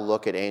will now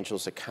look at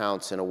Angel's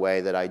accounts in a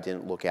way that I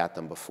didn't look at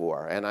them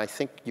before. And I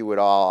think you would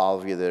all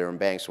of you that are in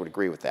banks would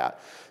agree with that.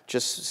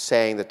 Just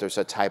saying that there's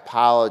a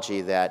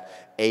typology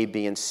that A,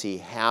 B, and C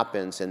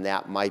happens, and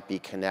that might be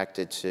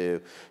connected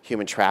to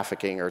human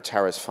trafficking or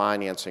terrorist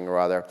financing or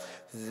other,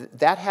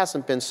 that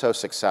hasn't been so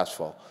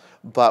successful.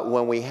 But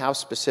when we have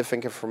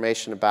specific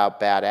information about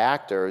bad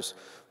actors,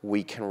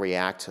 we can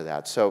react to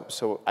that.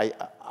 So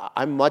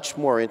I'm much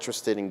more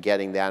interested in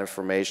getting that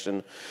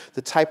information.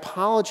 The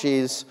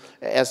typologies,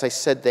 as I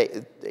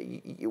said,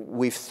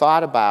 we've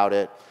thought about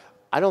it.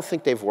 I don't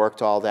think they've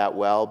worked all that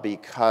well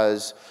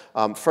because,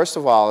 first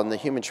of all, in the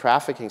human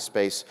trafficking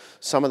space,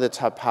 some of the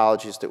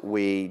typologies that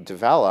we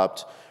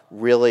developed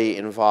really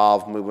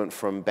involve movement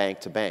from bank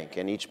to bank,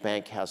 and each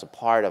bank has a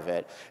part of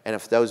it. And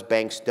if those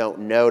banks don't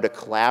know to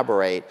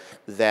collaborate,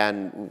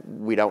 then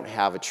we don't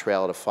have a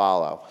trail to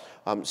follow.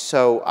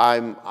 So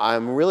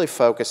I'm really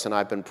focused, and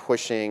I've been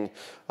pushing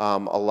a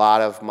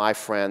lot of my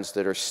friends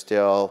that are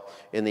still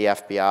in the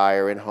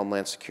FBI or in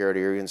Homeland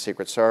Security or in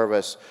Secret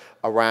Service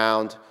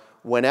around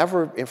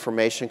whenever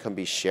information can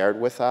be shared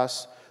with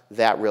us,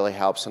 that really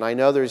helps. And I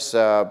know there's,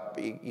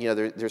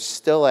 there's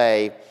still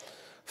a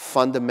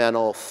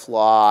fundamental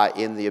flaw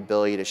in the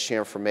ability to share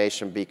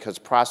information because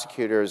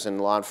prosecutors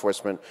and law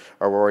enforcement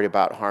are worried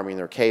about harming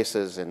their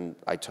cases, and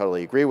I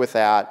totally agree with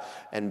that.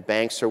 And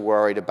banks are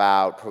worried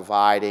about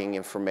providing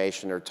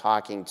information or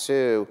talking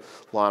to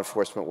law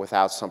enforcement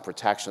without some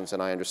protections,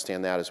 and I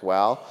understand that as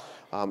well.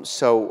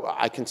 So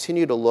I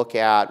continue to look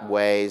at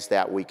ways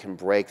that we can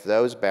break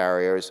those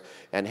barriers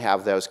and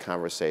have those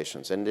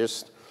conversations. And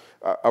just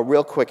a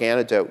real quick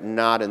anecdote,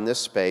 not in this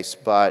space,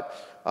 but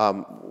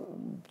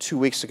 2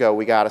 weeks ago,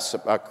 we got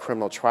a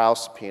criminal trial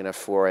subpoena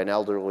for an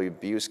elderly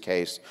abuse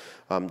case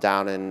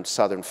down in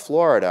southern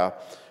Florida.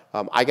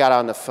 I got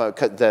on the phone,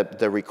 'cause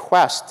the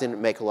request didn't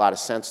make a lot of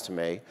sense to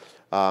me,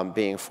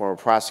 being a former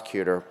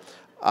prosecutor.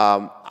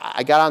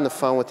 I got on the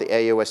phone with the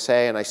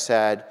AUSA and I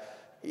said,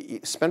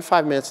 spend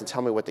 5 minutes and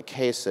tell me what the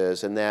case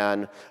is, and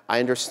then I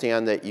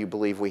understand that you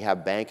believe we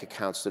have bank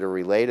accounts that are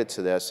related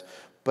to this,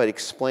 but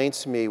explain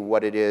to me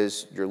what it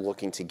is you're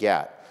looking to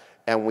get.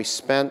 And we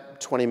spent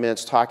 20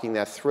 minutes talking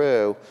that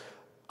through.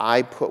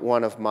 I put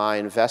one of my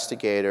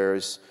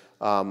investigators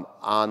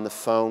on the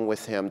phone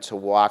with him to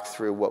walk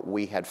through what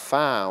we had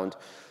found.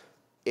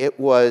 It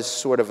was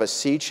sort of a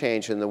sea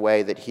change in the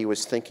way that he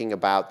was thinking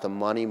about the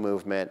money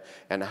movement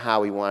and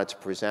how he wanted to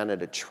present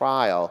it at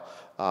trial.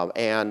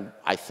 And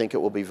I think it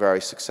will be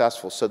very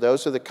successful. So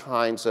those are the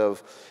kinds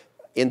of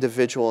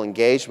individual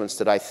engagements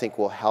that I think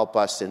will help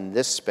us in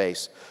this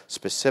space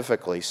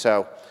specifically.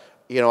 So,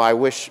 I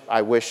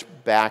wish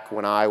back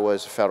when I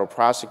was a federal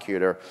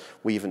prosecutor,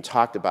 we even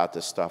talked about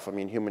this stuff. I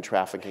mean, human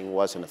trafficking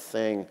wasn't a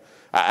thing.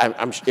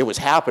 It was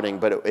happening,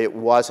 but it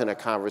wasn't a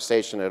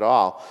conversation at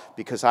all,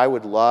 because I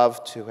would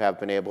love to have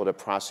been able to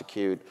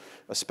prosecute,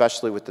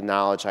 especially with the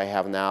knowledge I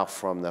have now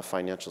from the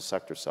financial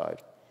sector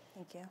side.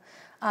 Thank you.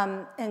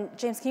 And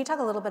James, can you talk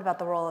a little bit about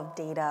the role of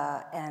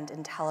data and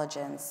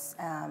intelligence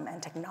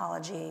and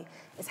technology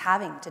is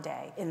having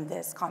today in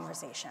this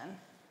conversation?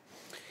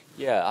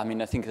 Yeah, I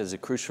mean, I think there's a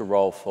crucial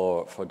role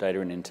for data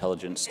and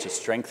intelligence to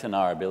strengthen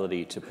our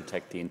ability to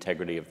protect the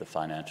integrity of the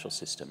financial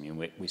system.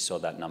 We saw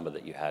that number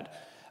that you had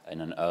in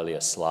an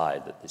earlier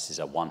slide, that this is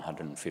a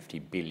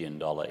 $150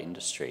 billion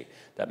industry.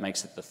 That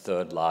makes it the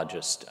third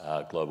largest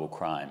global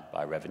crime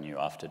by revenue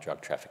after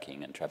drug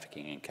trafficking and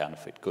trafficking in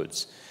counterfeit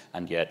goods.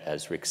 And yet,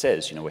 as Rick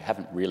says, we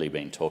haven't really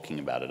been talking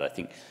about it. I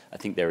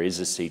think there is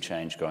a sea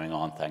change going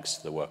on thanks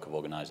to the work of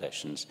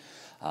organizations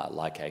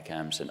like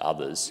ACAMS and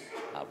others,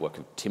 work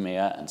of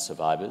Timea and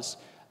survivors,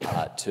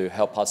 to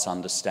help us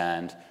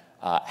understand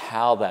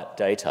how that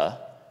data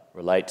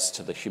relates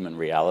to the human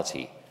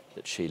reality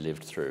that she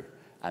lived through.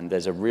 And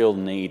there's a real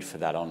need for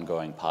that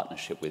ongoing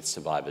partnership with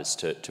survivors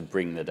to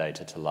bring the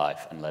data to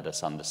life and let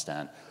us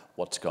understand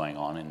what's going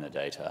on in the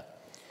data.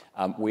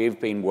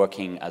 We've been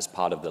working as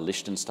part of the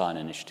Liechtenstein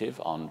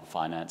Initiative on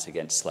finance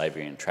against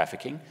slavery and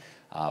trafficking,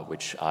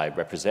 which I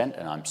represent,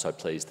 and I'm so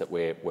pleased that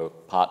we're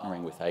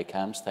partnering with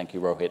ACAMS. Thank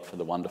you, Rohit, for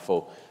the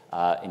wonderful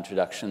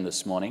introduction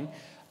this morning,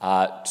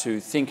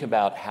 to think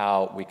about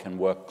how we can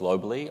work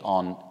globally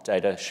on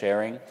data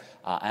sharing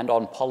and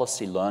on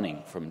policy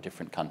learning from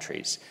different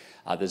countries.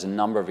 There's a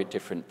number of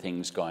different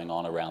things going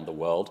on around the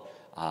world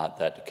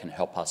that can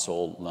help us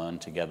all learn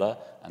together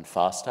and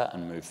faster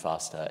and move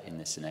faster in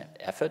this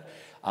effort.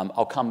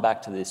 I'll come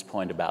back to this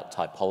point about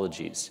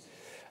typologies.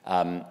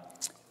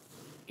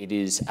 It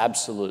is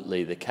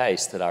absolutely the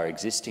case that our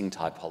existing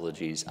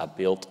typologies are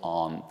built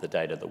on the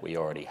data that we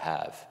already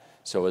have.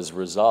 So as a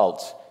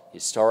result,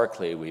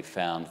 historically, we've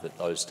found that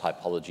those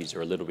typologies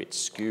are a little bit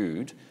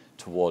skewed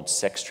towards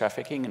sex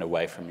trafficking and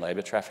away from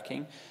labor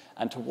trafficking,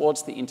 and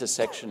towards the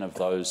intersection of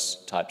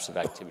those types of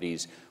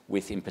activities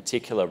with, in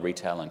particular,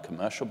 retail and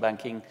commercial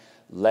banking,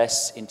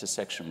 less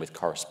intersection with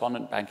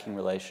correspondent banking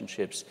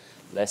relationships,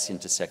 less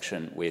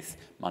intersection with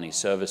money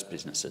service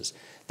businesses.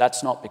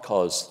 That's not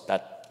because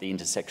that the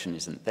intersection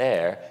isn't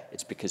there,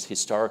 it's because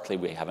historically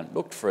we haven't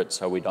looked for it,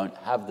 so we don't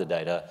have the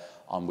data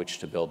on which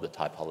to build the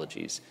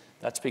typologies.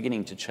 That's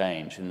beginning to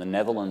change. In the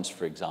Netherlands,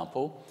 for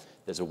example,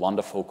 there's a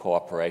wonderful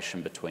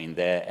cooperation between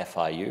their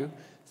FIU,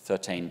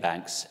 13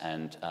 banks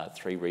and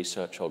 3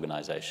 research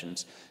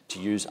organizations, to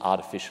use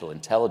artificial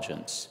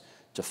intelligence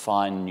to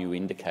find new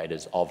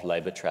indicators of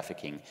labor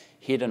trafficking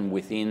hidden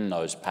within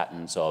those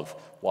patterns of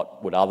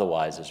what would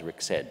otherwise, as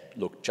Rick said,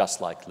 look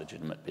just like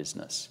legitimate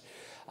business.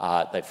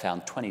 They've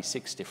found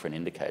 26 different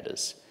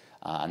indicators,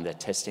 and they're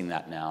testing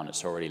that now, and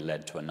it's already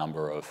led to a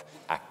number of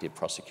active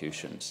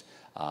prosecutions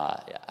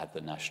at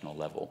the national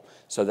level.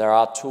 So there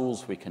are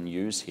tools we can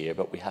use here,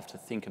 but we have to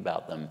think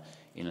about them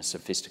in a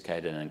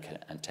sophisticated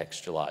and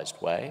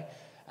textualized way.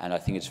 And I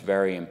think it's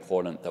very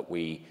important that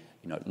we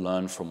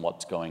learn from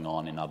what's going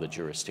on in other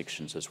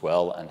jurisdictions as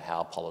well, and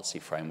how policy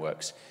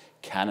frameworks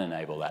can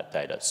enable that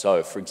data.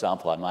 So, for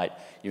example,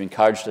 you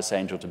encouraged us,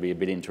 Angel, to be a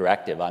bit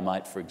interactive. I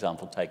might, for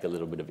example, take a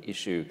little bit of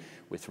issue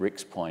with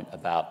Rick's point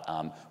about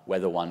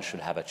whether one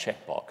should have a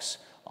checkbox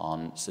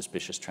on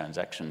suspicious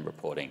transaction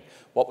reporting.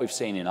 What we've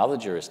seen in other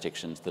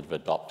jurisdictions that have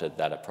adopted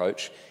that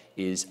approach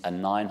is a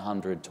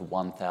 900 to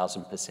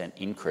 1,000%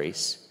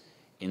 increase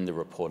in the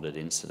reported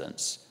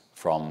incidents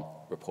from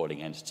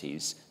reporting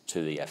entities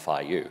to the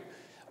FIU.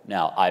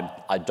 Now,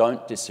 I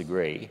don't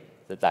disagree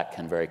that that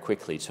can very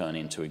quickly turn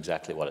into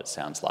exactly what it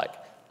sounds like,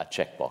 a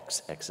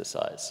checkbox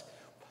exercise.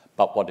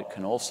 But what it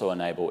can also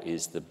enable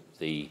is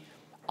the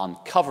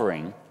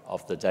uncovering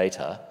of the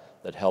data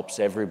that helps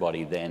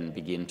everybody then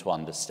begin to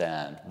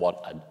understand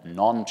what a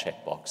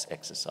non-checkbox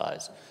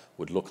exercise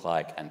would look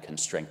like, and can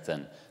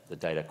strengthen the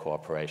data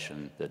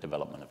cooperation, the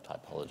development of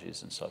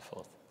typologies, and so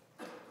forth.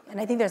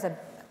 And I think there's a...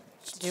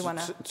 Do you want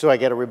to? So I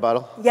get a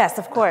rebuttal? Yes,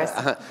 of course.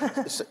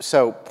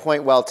 So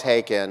point well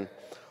taken.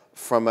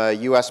 From a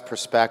U.S.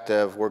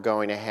 perspective, we're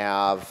going to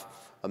have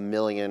 1.5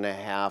 million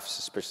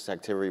suspicious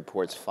activity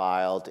reports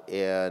filed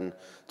in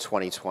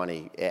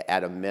 2020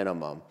 at a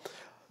minimum.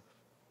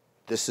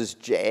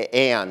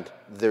 And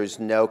there's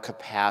no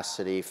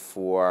capacity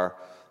for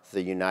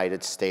the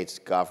United States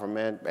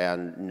government,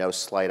 and no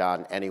slight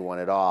on anyone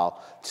at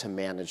all, to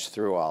manage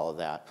through all of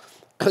that.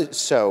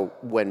 So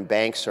when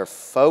banks are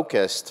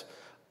focused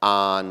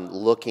on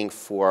looking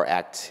for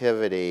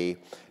activity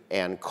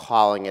and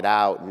calling it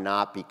out,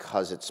 not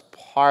because it's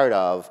part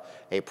of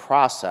a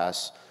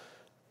process,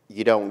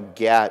 you don't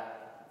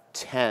get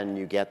 10,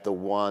 you get the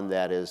one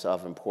that is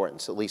of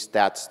importance. At least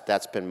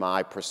that's been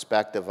my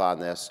perspective on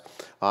this.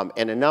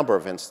 In a number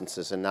of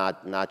instances, and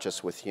not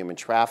just with human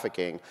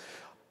trafficking,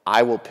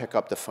 I will pick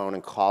up the phone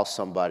and call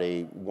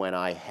somebody when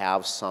I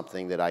have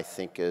something that I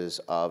think is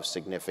of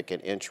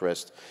significant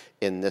interest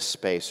in this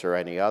space or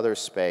any other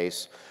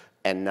space,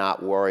 and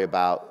not worry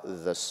about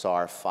the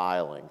SAR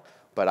filing.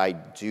 But I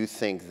do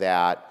think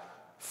that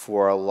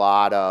for a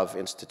lot of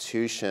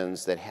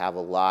institutions that have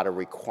a lot of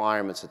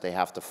requirements that they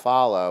have to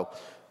follow,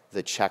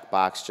 the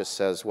checkbox just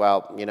says,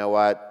 well, you know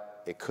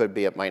what, it could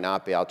be, it might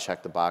not be, I'll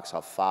check the box,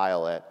 I'll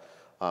file it,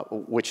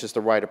 which is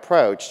the right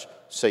approach,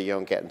 so you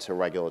don't get into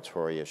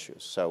regulatory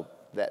issues. So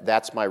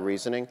that's my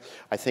reasoning.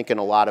 I think in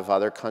a lot of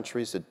other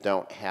countries that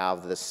don't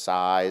have the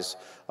size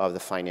of the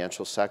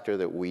financial sector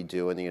that we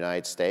do in the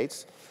United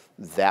States,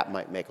 that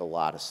might make a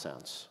lot of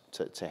sense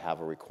to have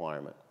a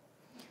requirement.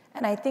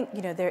 And I think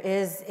there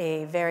is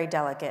a very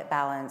delicate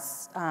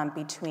balance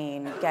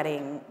between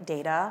getting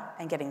data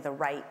and getting the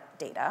right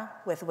data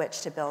with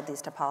which to build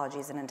these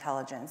topologies and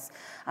intelligence.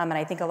 And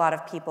I think a lot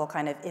of people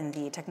kind of in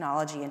the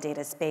technology and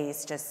data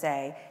space just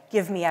say,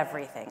 give me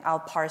everything. I'll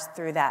parse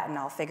through that and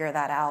I'll figure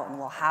that out, and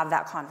we'll have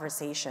that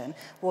conversation.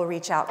 We'll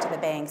reach out to the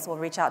banks, we'll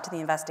reach out to the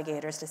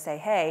investigators to say,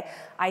 hey,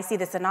 I see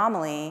this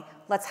anomaly,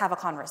 let's have a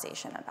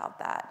conversation about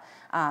that.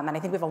 And I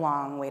think we have a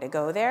long way to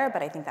go there,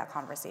 but I think that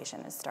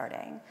conversation is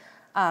starting.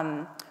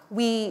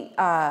 We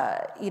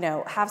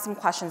have some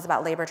questions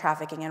about labor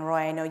trafficking, and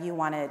Roy, I know you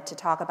wanted to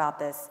talk about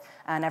this,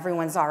 and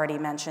everyone's already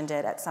mentioned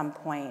it at some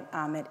point.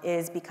 It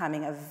is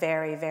becoming a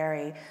very,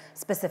 very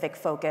specific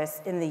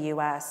focus in the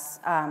U.S.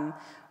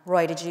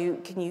 Roy,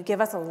 can you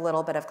give us a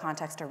little bit of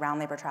context around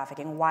labor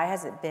trafficking? Why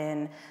has it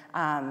been,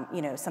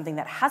 something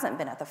that hasn't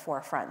been at the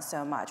forefront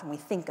so much when we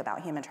think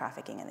about human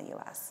trafficking in the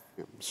U.S.?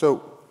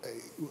 So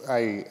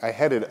I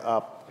headed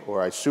up,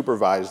 or I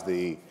supervised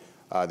the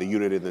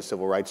unit in the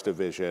Civil Rights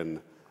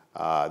Division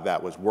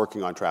that was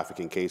working on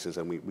trafficking cases,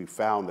 and we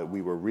found that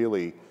we were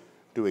really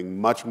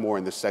doing much more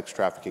in the sex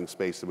trafficking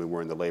space than we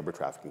were in the labor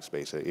trafficking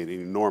space, an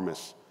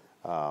enormous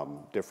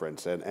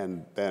difference.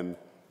 And then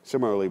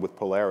similarly with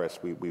Polaris,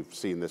 we've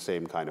seen the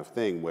same kind of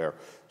thing, where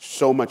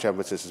so much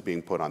emphasis is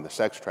being put on the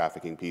sex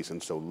trafficking piece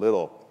and so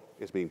little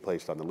is being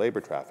placed on the labor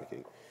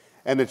trafficking.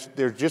 And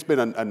there's just been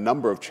a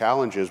number of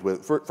challenges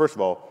with, first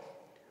of all,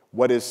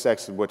 what is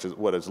sex and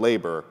what is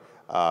labor?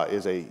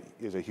 Is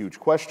a huge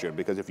question,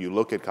 because if you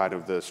look at kind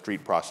of the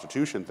street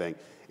prostitution thing,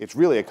 it's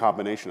really a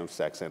combination of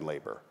sex and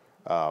labor.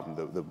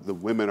 The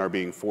women are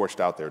being forced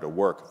out there to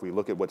work. If we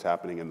look at what's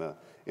happening in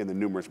the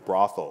numerous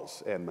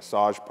brothels and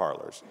massage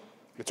parlors,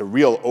 it's a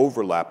real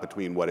overlap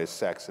between what is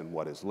sex and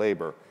what is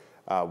labor.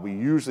 we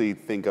usually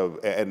think of,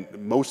 and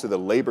most of the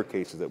labor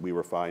cases that we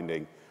were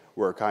finding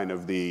were kind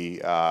of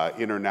the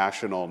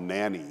international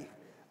nanny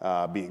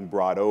being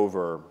brought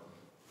over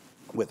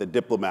with a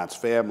diplomat's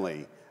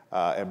family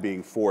and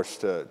being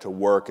forced to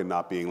work and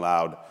not being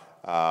allowed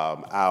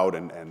out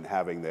and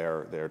having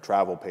their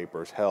travel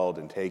papers held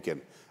and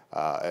taken.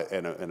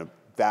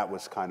 That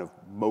was kind of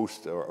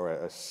most or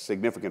a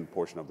significant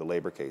portion of the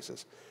labor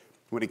cases.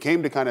 When it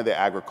came to kind of the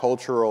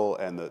agricultural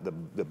and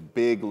the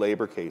big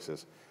labor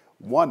cases,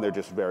 one, they're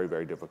just very,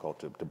 very difficult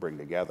to bring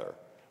together.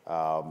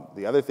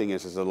 The other thing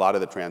is a lot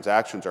of the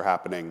transactions are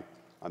happening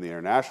on the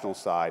international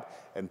side,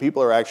 and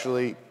people are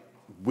actually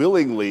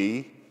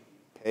willingly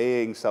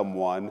paying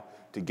someone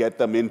to get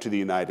them into the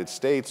United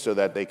States so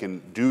that they can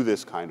do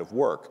this kind of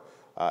work.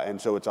 And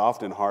so it's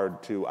often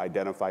hard to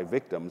identify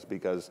victims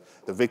because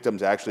the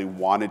victims actually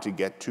wanted to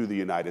get to the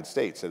United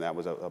States, and that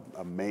was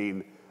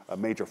a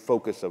major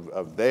focus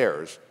of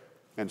theirs.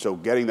 And so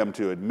getting them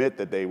to admit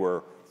that they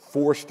were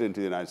forced into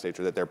the United States,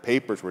 or that their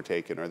papers were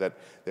taken, or that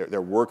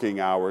their working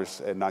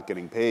hours and not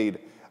getting paid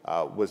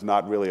was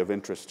not really of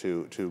interest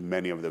to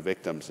many of the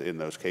victims in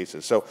those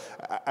cases. So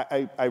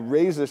I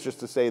raise this just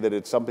to say that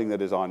it's something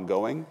that is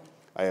ongoing.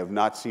 I have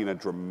not seen a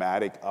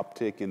dramatic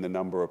uptick in the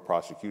number of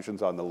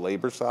prosecutions on the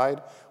labor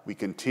side. We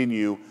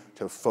continue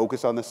to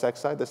focus on the sex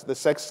side. The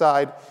sex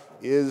side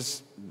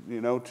is,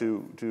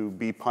 to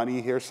be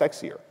punny here,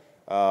 sexier.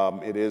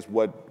 It is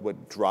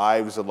what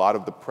drives a lot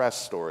of the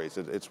press stories.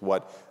 It's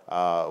what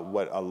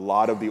a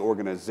lot of the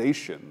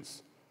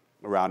organizations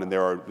around, and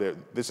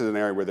this is an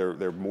area where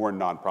there are more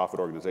nonprofit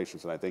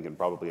organizations than I think in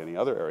probably any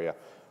other area,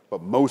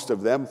 but most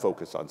of them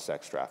focus on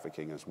sex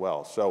trafficking as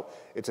well. So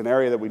it's an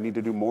area that we need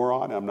to do more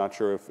on. I'm not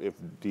sure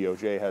if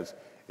DOJ has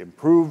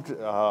improved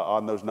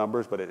on those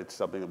numbers, but it's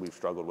something that we've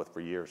struggled with for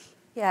years.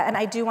 Yeah, and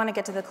I do want to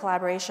get to the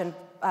collaboration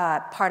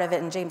part of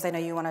it, and James, I know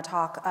you want to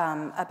talk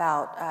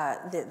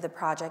about the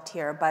project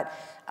here, but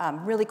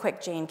really quick,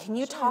 Jane, can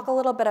you talk a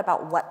little bit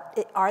about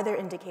are there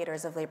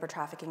indicators of labor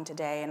trafficking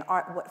today, and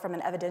from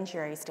an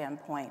evidentiary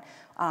standpoint,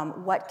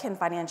 what can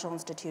financial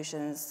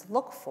institutions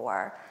look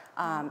for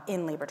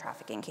in labor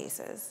trafficking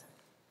cases?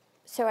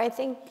 So I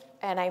think,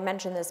 and I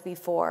mentioned this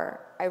before,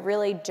 I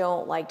really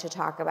don't like to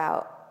talk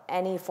about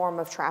any form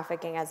of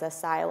trafficking as a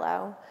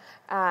silo.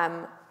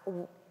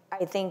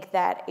 I think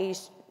that a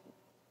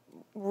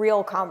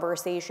real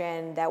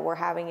conversation that we're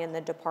having in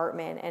the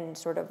department and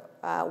sort of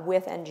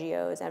with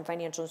NGOs and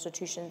financial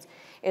institutions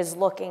is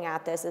looking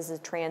at this as a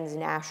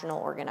transnational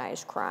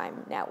organized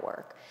crime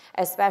network,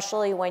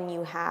 especially when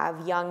you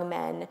have young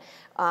men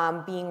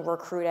being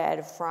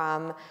recruited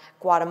from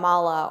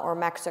Guatemala or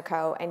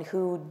Mexico and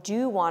who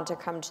do want to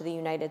come to the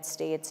United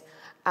States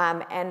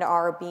and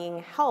are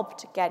being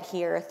helped get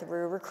here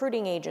through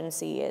recruiting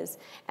agencies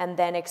and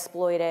then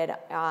exploited,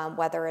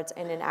 whether it's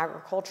in an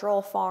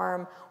agricultural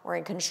farm or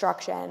in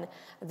construction.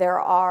 There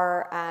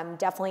are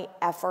definitely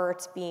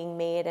efforts being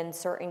made in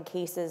certain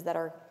cases that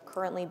are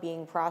currently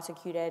being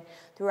prosecuted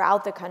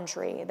throughout the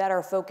country that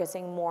are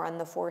focusing more on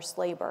the forced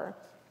labor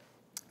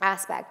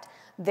aspect.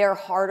 They're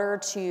harder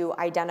to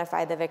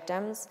identify the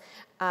victims.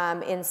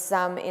 In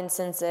some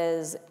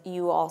instances,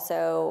 you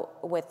also,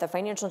 with the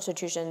financial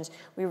institutions,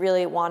 we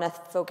really want to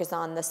focus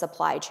on the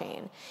supply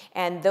chain.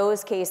 And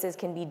those cases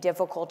can be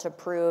difficult to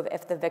prove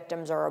if the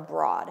victims are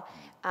abroad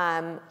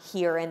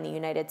here in the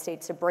United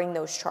States to bring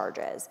those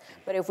charges.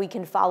 But if we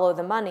can follow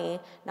the money,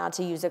 not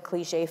to use a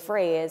cliche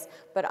phrase,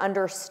 but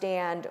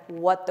understand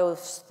what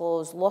those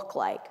flows look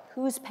like.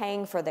 Who's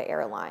paying for the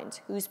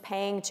airlines? Who's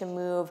paying to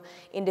move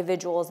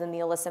individuals in the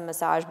illicit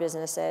massage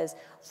businesses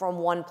from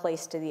one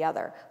place to the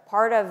other?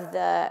 Part of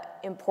the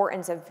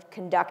importance of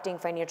conducting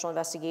financial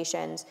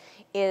investigations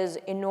is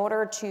in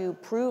order to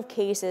prove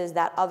cases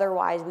that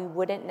otherwise we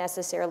wouldn't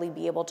necessarily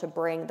be able to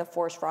bring the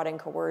force, fraud, and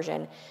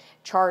coercion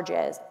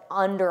charges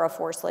under a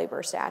forced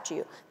labor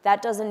statute.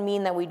 That doesn't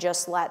mean that we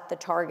just let the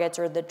targets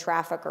or the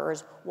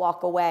traffickers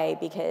walk away,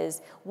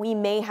 because we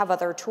may have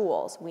other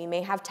tools. We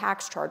may have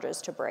tax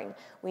charges to bring.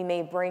 We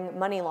may bring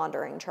money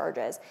laundering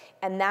charges.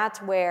 And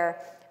that's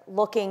where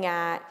looking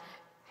at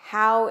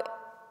how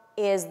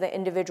is the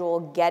individual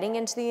getting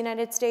into the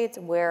United States,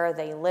 where are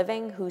they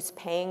living, who's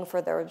paying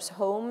for those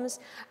homes,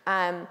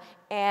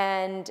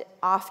 and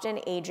often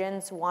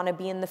agents want to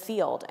be in the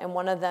field. And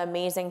one of the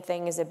amazing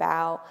things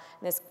about,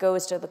 and this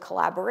goes to the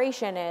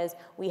collaboration, is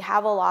we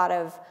have a lot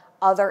of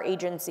other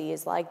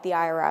agencies like the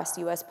IRS,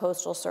 US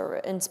Postal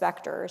Service,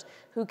 inspectors,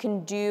 who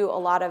can do a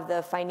lot of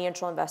the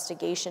financial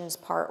investigations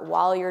part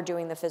while you're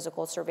doing the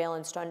physical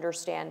surveillance to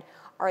understand,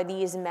 are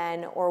these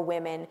men or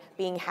women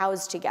being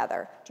housed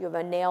together? Do you have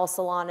a nail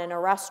salon and a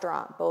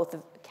restaurant, both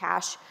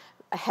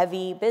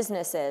cash-heavy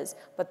businesses,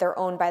 but they're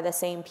owned by the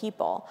same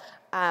people?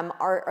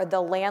 Are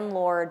the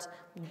landlords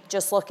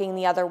just looking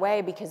the other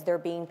way because they're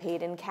being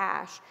paid in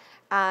cash?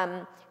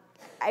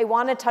 I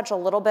want to touch a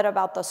little bit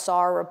about the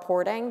SAR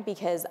reporting,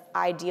 because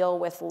I deal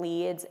with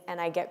leads and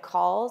I get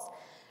calls.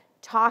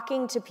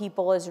 Talking to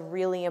people is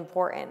really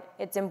important.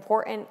 It's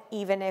important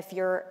even if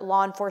you're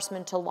law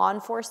enforcement to law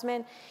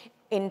enforcement.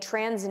 in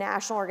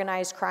transnational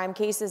organized crime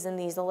cases, in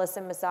these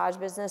illicit massage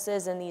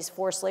businesses, in these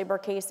forced labor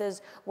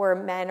cases where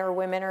men or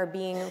women are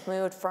being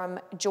moved from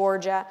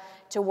Georgia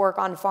to work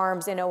on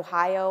farms in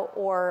Ohio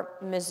or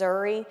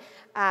Missouri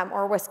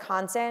or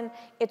Wisconsin,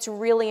 it's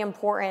really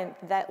important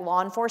that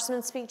law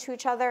enforcement speak to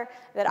each other,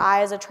 that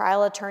I, as a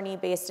trial attorney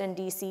based in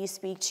DC,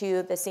 speak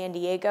to the San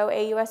Diego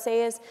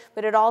AUSAs,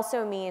 but it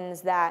also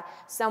means that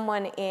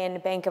someone in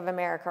Bank of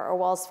America or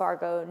Wells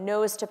Fargo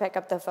knows to pick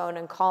up the phone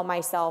and call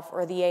myself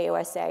or the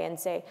AUSA and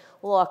say,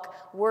 look,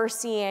 we're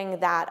seeing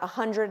that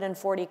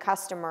 140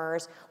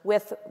 customers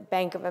with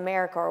Bank of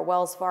America or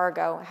Wells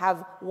Fargo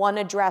have one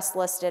address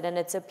listed, and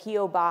it's a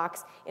P.O.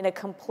 box in a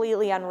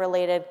completely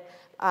unrelated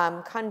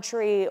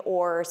country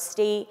or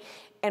state,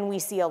 and we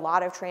see a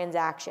lot of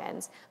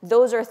transactions.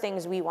 Those are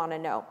things we want to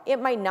know.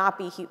 It might not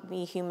be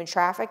human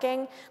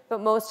trafficking,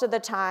 but most of the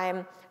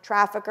time,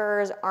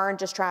 traffickers aren't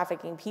just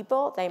trafficking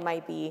people. They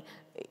might be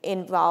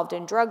involved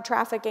in drug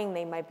trafficking,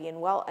 they might be in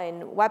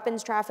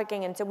weapons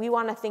trafficking, and so we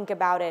want to think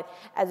about it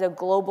as a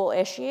global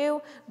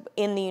issue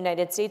in the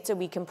United States so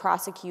we can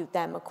prosecute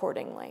them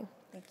accordingly.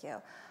 Thank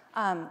you.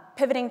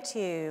 Pivoting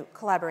to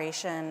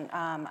collaboration,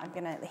 I'm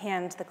going to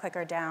hand the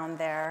clicker down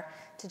there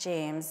to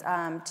James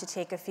to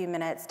take a few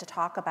minutes to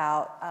talk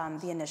about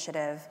the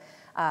initiative,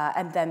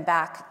 and then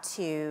back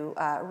to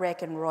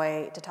Rick and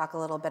Roy to talk a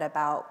little bit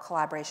about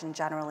collaboration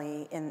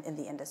generally in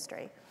the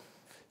industry.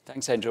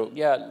 Thanks, Angel.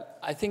 Yeah,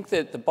 I think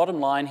that the bottom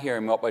line here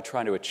and what we're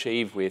trying to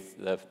achieve with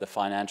the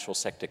Financial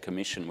Sector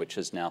Commission, which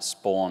has now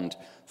spawned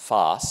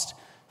FAST,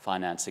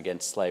 Finance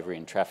Against Slavery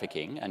and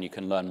Trafficking, and you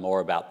can learn more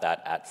about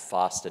that at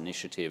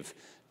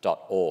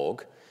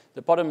fastinitiative.org.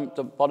 The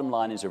bottom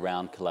line is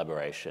around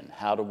collaboration.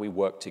 How do we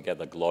work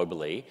together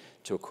globally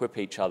to equip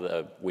each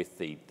other with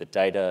the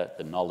data,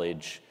 the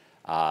knowledge,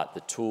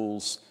 the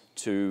tools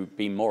to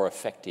be more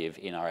effective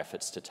in our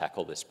efforts to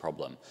tackle this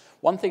problem?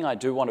 One thing I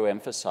do want to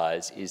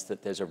emphasize is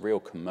that there's a real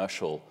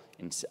commercial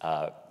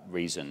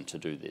reason to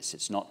do this.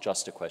 It's not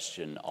just a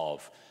question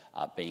of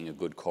being a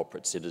good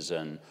corporate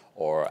citizen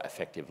or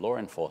effective law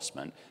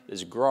enforcement.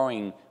 There's a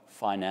growing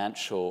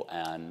financial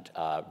and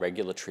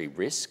regulatory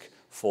risk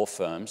for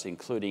firms,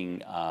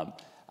 including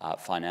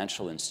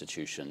financial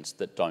institutions,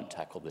 that don't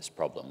tackle this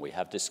problem. We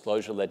have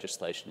disclosure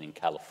legislation in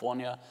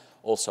California,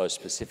 also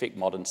specific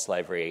Modern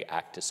Slavery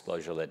Act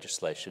disclosure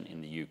legislation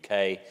in the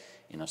UK,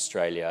 in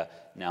Australia,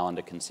 now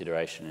under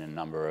consideration in a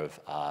number of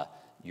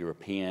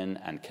European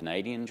and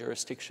Canadian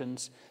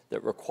jurisdictions,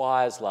 that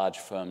requires large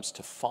firms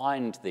to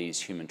find these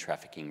human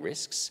trafficking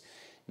risks,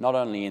 not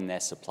only in their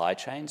supply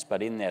chains,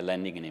 but in their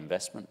lending and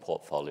investment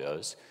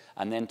portfolios,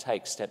 and then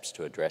take steps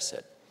to address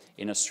it.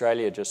 In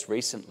Australia, just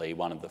recently,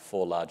 one of the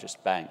 4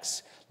 largest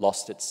banks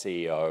lost its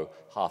CEO,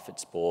 half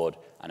its board,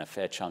 and a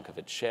fair chunk of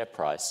its share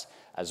price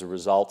as a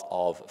result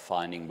of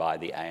finding by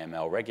the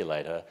AML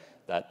regulator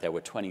that there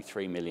were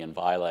 23 million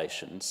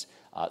violations,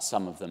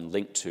 some of them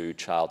linked to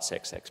child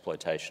sex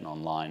exploitation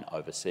online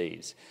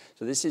overseas.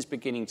 So this is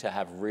beginning to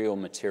have real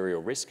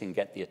material risk and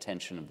get the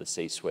attention of the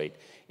C-suite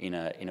in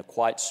a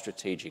quite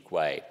strategic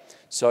way.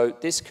 So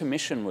this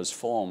commission was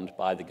formed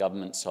by the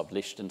governments of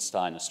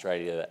Liechtenstein,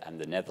 Australia, and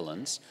the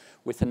Netherlands,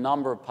 with a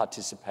number of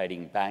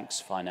participating banks,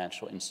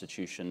 financial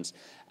institutions,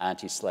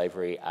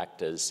 anti-slavery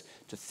actors,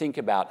 to think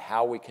about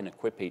how we can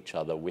equip each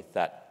other with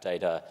that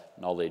data,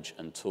 knowledge,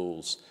 and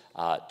tools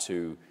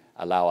to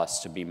allow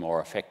us to be more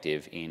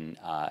effective in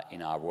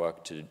our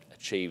work to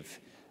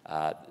achieve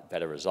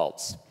better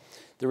results.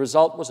 The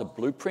result was a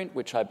blueprint,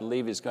 which I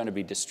believe is going to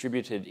be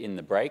distributed in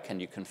the break,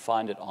 and you can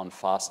find it on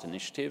FAST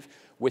Initiative,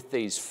 with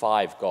these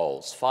 5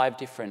 goals, 5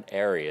 different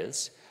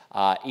areas,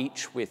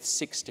 each with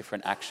 6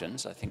 different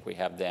actions. I think we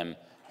have them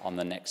on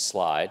the next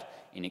slide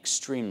in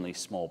extremely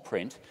small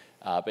print,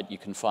 but you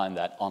can find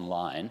that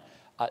online.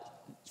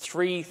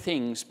 3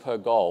 things per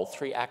goal,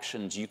 3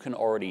 actions you can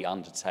already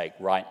undertake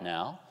right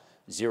now.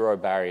 0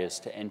 barriers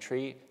to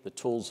entry, the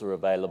tools are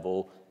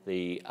available,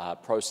 the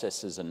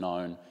processes are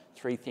known.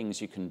 3 things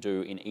you can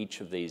do in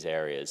each of these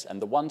areas.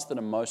 And the ones that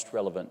are most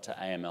relevant to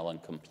AML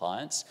and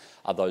compliance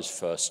are those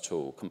first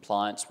 2.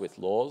 Compliance with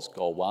laws,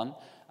 goal 1,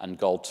 and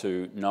goal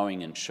 2,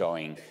 knowing and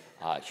showing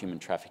human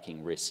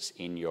trafficking risks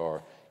in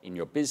your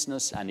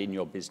business and in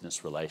your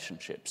business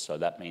relationships. So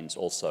that means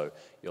also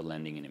your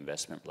lending and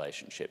investment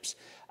relationships.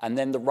 And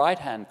then the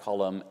right-hand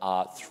column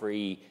are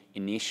 3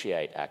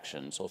 initiate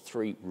actions or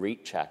 3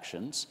 reach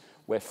actions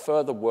where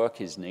further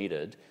work is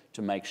needed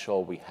to make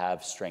sure we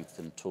have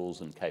strengthened tools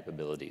and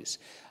capabilities.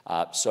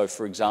 So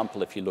for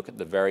example, if you look at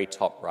the very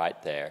top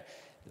right there,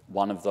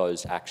 one of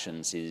those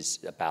actions is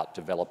about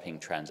developing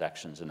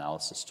transactions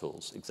analysis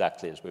tools,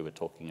 exactly as we were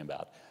talking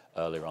about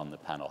earlier on the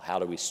panel. How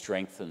do we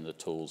strengthen the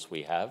tools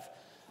we have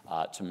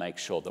to make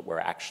sure that we're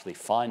actually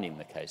finding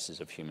the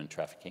cases of human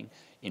trafficking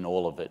in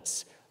all of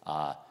its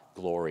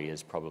glory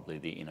is probably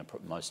the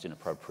most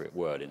inappropriate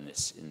word in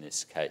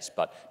this case,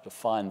 but to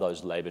find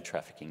those labor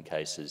trafficking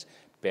cases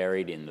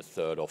buried in the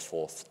 3rd or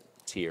 4th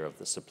tier of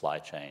the supply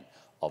chain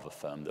of a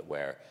firm that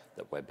we're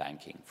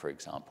banking, for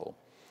example.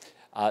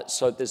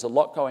 So there's a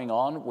lot going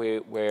on.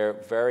 We're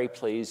very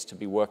pleased to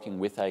be working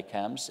with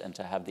ACAMS and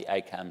to have the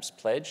ACAMS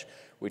pledge,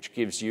 which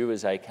gives you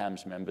as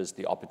ACAMS members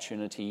the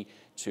opportunity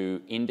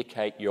to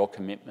indicate your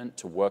commitment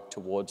to work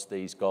towards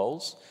these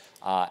goals.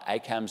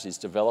 ACAMS is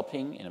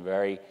developing in a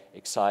very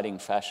exciting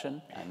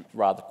fashion, and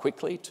rather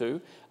quickly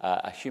too,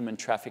 a human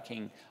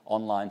trafficking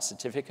online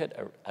certificate,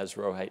 as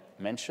Rohit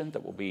mentioned,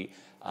 that will be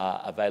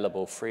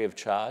available free of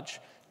charge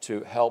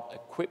to help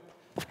equip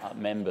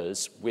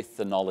members with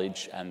the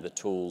knowledge and the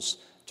tools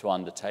to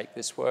undertake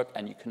this work.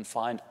 And you can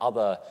find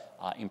other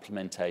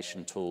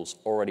implementation tools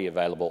already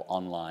available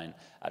online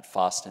at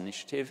FAST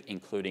Initiative,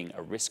 including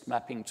a risk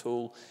mapping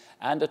tool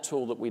and a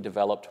tool that we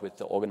developed with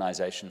the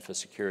Organization for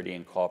Security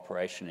and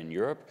Cooperation in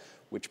Europe,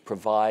 which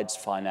provides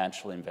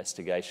financial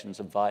investigations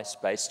advice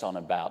based on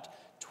about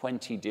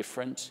 20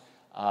 different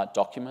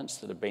documents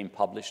that have been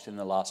published in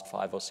the last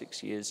 5 or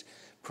 6 years,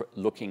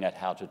 looking at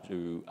how to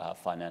do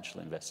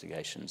financial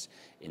investigations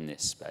in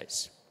this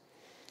space.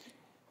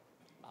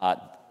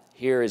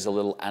 Here is a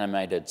little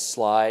animated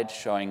slide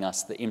showing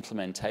us the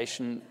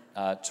implementation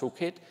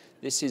toolkit.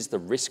 This is the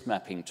risk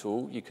mapping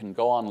tool. You can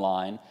go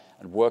online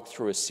and work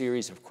through a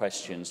series of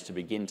questions to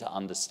begin to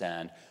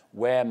understand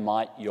where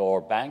might your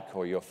bank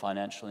or your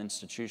financial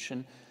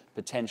institution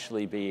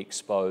potentially be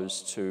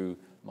exposed to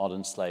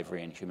modern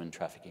slavery and human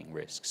trafficking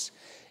risks.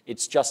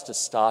 It's just a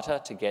starter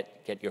to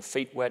get your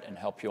feet wet and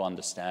help you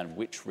understand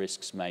which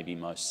risks may be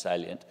most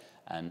salient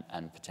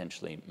and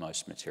potentially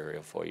most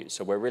material for you.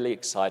 So we're really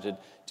excited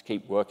to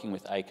keep working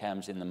with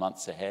ACAMS in the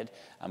months ahead,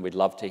 and we'd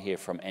love to hear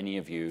from any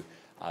of you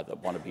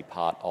that want to be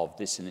part of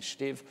this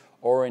initiative,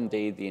 or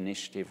indeed the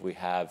initiative we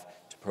have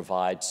to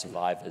provide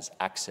survivors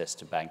access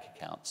to bank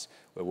accounts.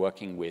 We're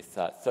working with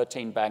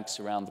 13 banks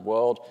around the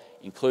world,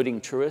 including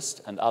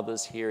Truist and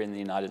others here in the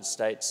United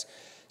States.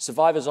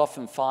 Survivors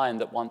often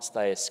find that once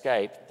they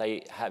escape,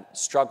 they have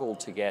struggled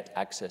to get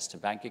access to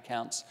bank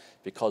accounts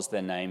because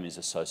their name is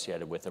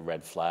associated with a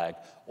red flag,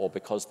 or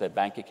because their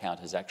bank account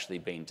has actually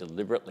been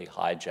deliberately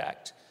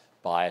hijacked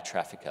by a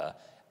trafficker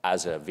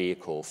as a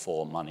vehicle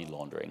for money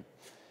laundering.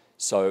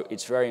 So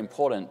it's very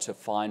important to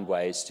find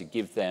ways to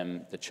give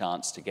them the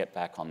chance to get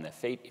back on their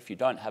feet. If you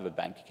don't have a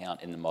bank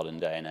account in the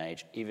modern day and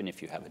age, even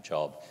if you have a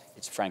job,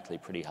 it's frankly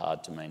pretty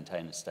hard to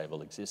maintain a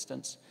stable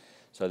existence.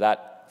 So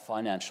that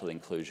financial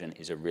inclusion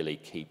is a really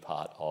key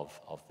part of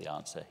the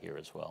answer here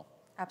as well.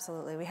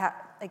 Absolutely.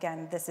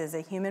 Again, this is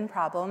a human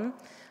problem,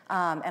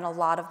 and a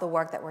lot of the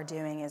work that we're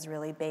doing is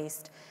really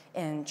based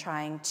in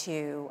trying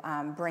to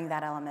bring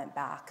that element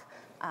back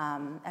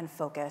and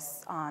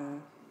focus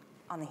on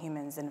the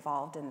humans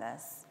involved in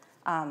this.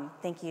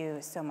 Thank you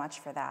so much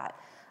for that.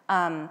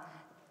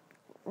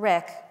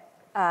 Rick,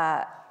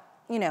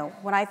 you know,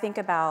 when I think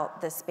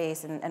about this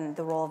space and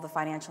the role of the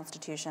financial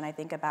institution, I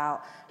think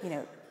about, you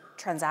know,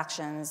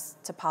 transactions,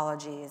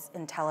 topologies,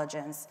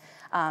 intelligence.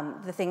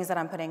 The things that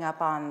I'm putting up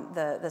on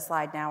the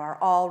slide now are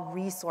all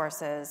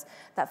resources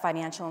that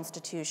financial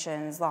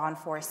institutions, law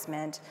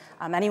enforcement,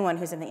 anyone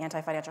who's in the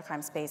anti-financial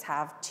crime space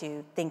have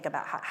to think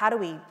about. How do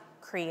we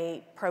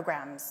create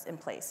programs in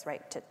place,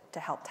 right, to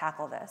help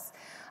tackle this?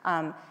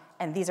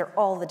 And these are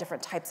all the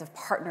different types of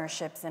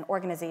partnerships and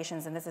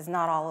organizations, and this is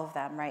not all of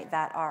them, right,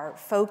 that are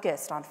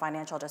focused on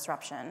financial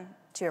disruption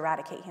to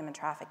eradicate human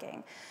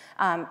trafficking.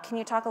 Can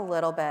you talk a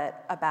little bit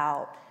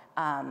about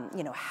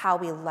you know, how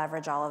we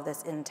leverage all of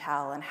this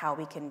intel and how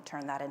we can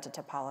turn that into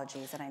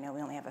topologies? And I know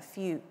we only have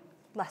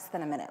less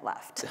than a minute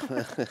left.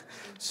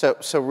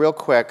 So real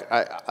quick,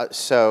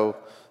 so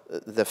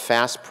the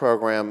FAST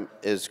program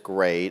is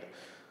great.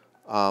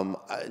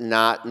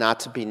 Not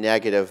to be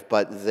negative,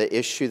 but the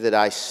issue that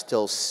I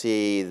still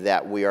see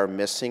that we are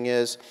missing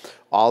is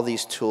all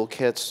these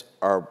toolkits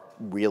are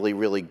really,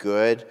 really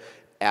good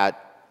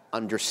at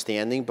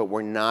understanding, but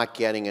we're not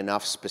getting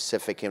enough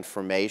specific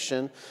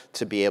information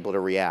to be able to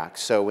react.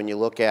 So when you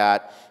look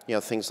at, you know,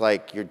 things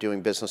like you're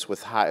doing business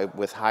with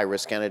high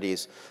risk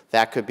entities,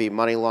 that could be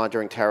money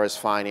laundering, terrorist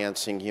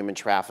financing, human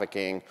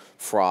trafficking,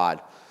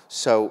 fraud.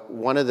 So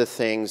one of the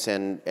things,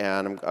 and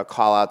a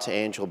call out to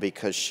Angel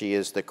because she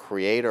is the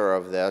creator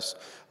of this,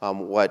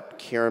 what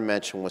Kieran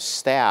mentioned was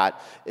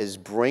STAT, is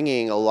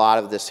bringing a lot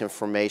of this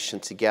information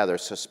together.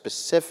 So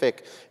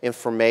specific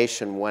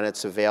information when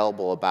it's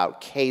available about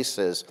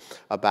cases,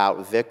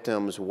 about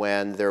victims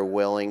when they're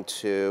willing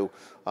to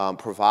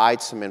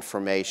provide some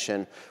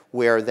information,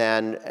 where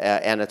then,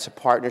 and it's a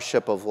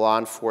partnership of law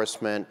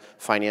enforcement,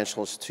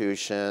 financial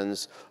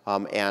institutions,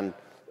 and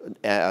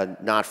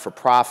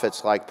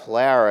not-for-profits like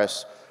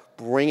Polaris,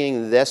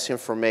 bringing this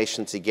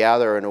information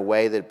together in a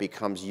way that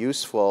becomes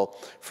useful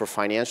for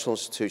financial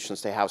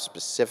institutions to have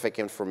specific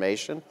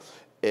information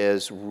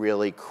is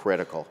really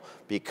critical,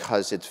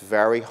 because it's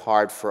very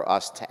hard for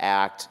us to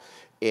act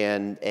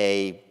in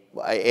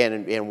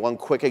one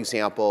quick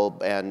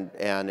example, and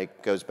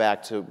it goes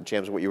back to,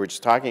 James, what you were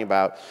just talking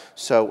about.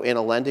 So in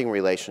a lending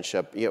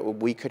relationship, you know,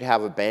 we could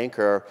have a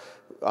banker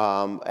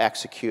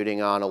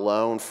executing on a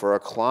loan for a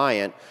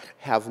client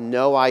have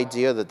no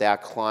idea that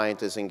that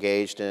client is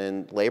engaged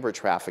in labor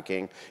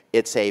trafficking.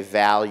 It's a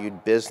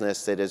valued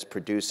business that is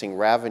producing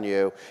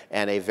revenue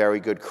and a very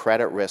good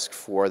credit risk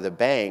for the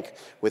bank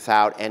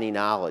without any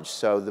knowledge.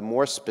 So the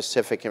more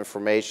specific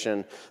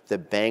information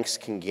that banks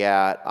can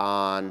get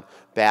on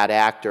bad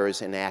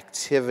actors and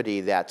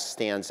activity that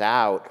stands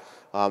out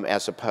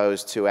as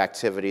opposed to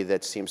activity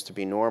that seems to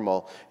be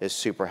normal is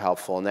super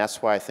helpful. And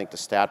that's why I think the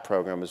STAT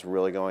program is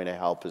really going to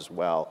help as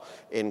well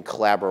in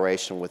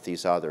collaboration with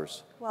these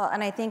others. Well,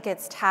 and I think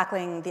it's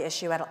tackling the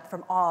issue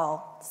from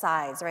all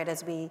sides, right?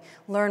 As we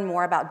learn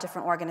more about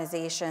different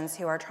organizations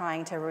who are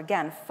trying to,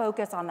 again,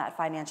 focus on that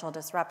financial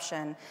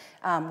disruption,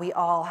 we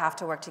all have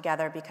to work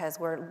together because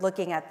we're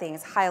looking at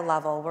things high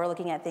level, we're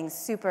looking at things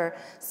super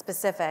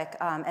specific,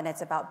 and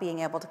it's about being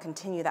able to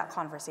continue that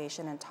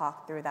conversation and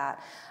talk through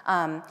that.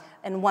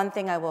 And one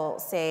thing I will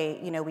say,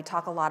 you know, we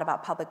talk a lot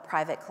about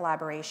public-private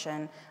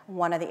collaboration.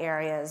 One of the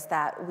areas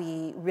that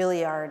we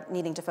really are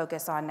needing to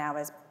focus on now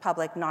is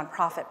public,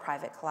 nonprofit,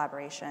 private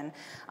collaboration.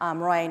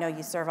 Roy, I know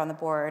you serve on the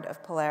board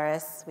of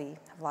Polaris. We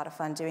have a lot of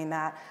fun doing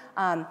that.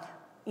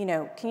 You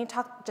know, can you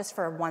talk just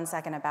for 1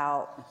 second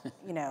about,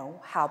 you know,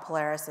 how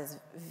Polaris's,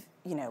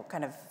 you know,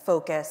 kind of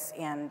focus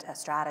and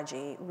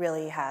strategy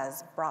really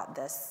has brought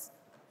this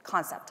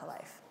concept to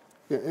life?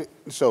 Yeah,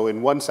 so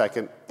in 1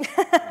 second,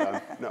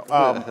 no.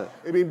 I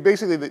mean,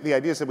 basically the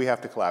idea is that we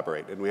have to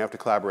collaborate, and we have to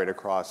collaborate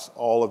across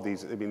all of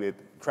these. I mean,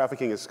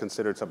 trafficking is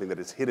considered something that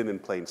is hidden in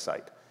plain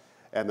sight.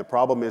 And the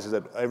problem is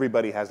that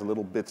everybody has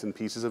little bits and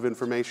pieces of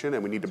information,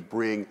 and we need to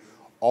bring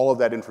all of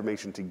that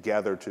information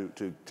together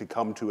to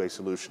come to a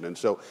solution. And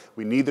so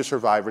we need the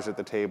survivors at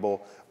the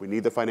table, we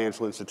need the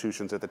financial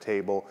institutions at the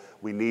table,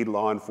 we need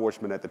law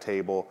enforcement at the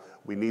table,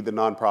 we need the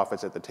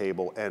nonprofits at the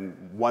table. And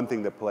one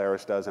thing that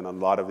Polaris does, and a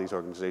lot of these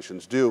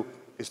organizations do,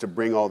 is to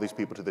bring all these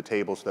people to the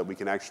table so that we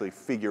can actually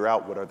figure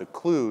out what are the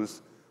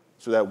clues,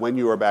 so that when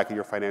you are back at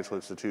your financial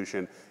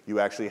institution, you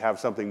actually have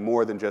something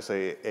more than just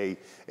a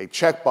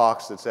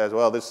checkbox that says,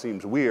 well, this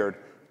seems weird,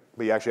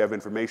 but you actually have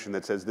information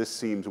that says this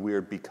seems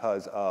weird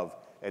because of,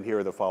 and here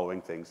are the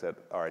following things that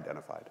are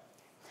identified.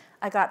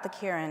 I got the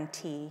Kieran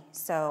T,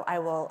 so I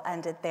will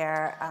end it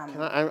there.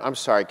 I'm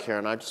sorry,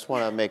 Karen. I just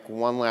want to make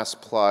one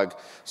last plug.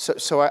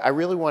 So I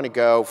really want to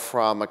go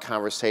from a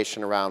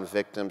conversation around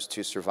victims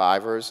to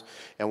survivors.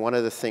 And one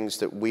of the things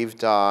that we've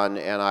done,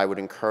 and I would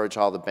encourage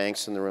all the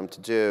banks in the room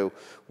to do,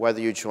 whether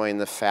you join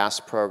the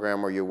FAST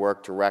program or you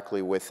work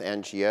directly with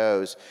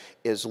NGOs,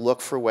 is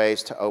look for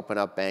ways to open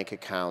up bank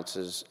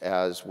accounts,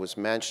 as was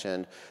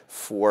mentioned,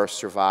 for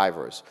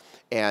survivors.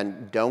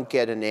 And don't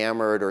get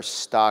enamored or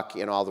stuck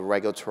in all the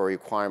regulatory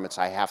requirements.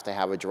 I have to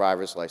have a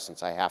driver's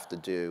license. I have to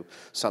do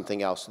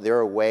something else. There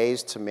are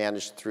ways to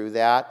manage through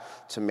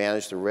that, to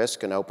manage the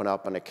risk and open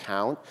up an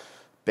account,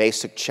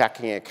 basic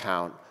checking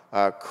account,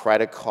 a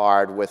credit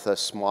card with a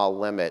small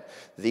limit.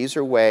 These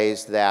are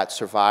ways that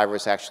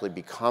survivors actually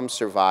become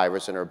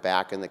survivors and are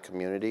back in the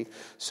community.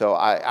 So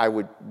I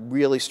would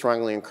really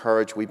strongly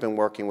encourage, we've been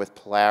working with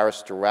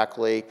Polaris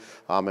directly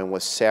and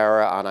with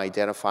Sarah on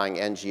identifying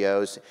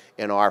NGOs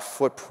in our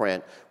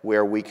footprint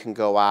where we can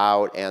go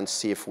out and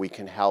see if we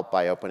can help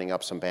by opening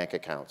up some bank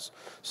accounts.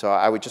 So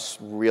I would just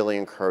really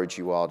encourage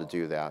you all to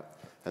do that.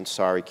 And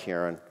sorry,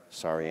 Kieran.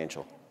 Sorry,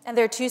 Angel. And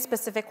there are two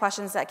specific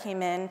questions that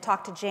came in.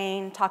 Talk to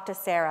Jane, talk to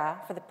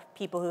Sarah for the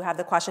people who have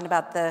the question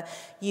about the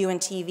U and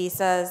T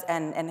visas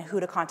and who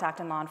to contact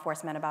in law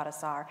enforcement about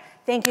ASAR.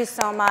 Thank you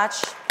so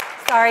much.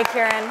 Sorry,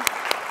 Kieran.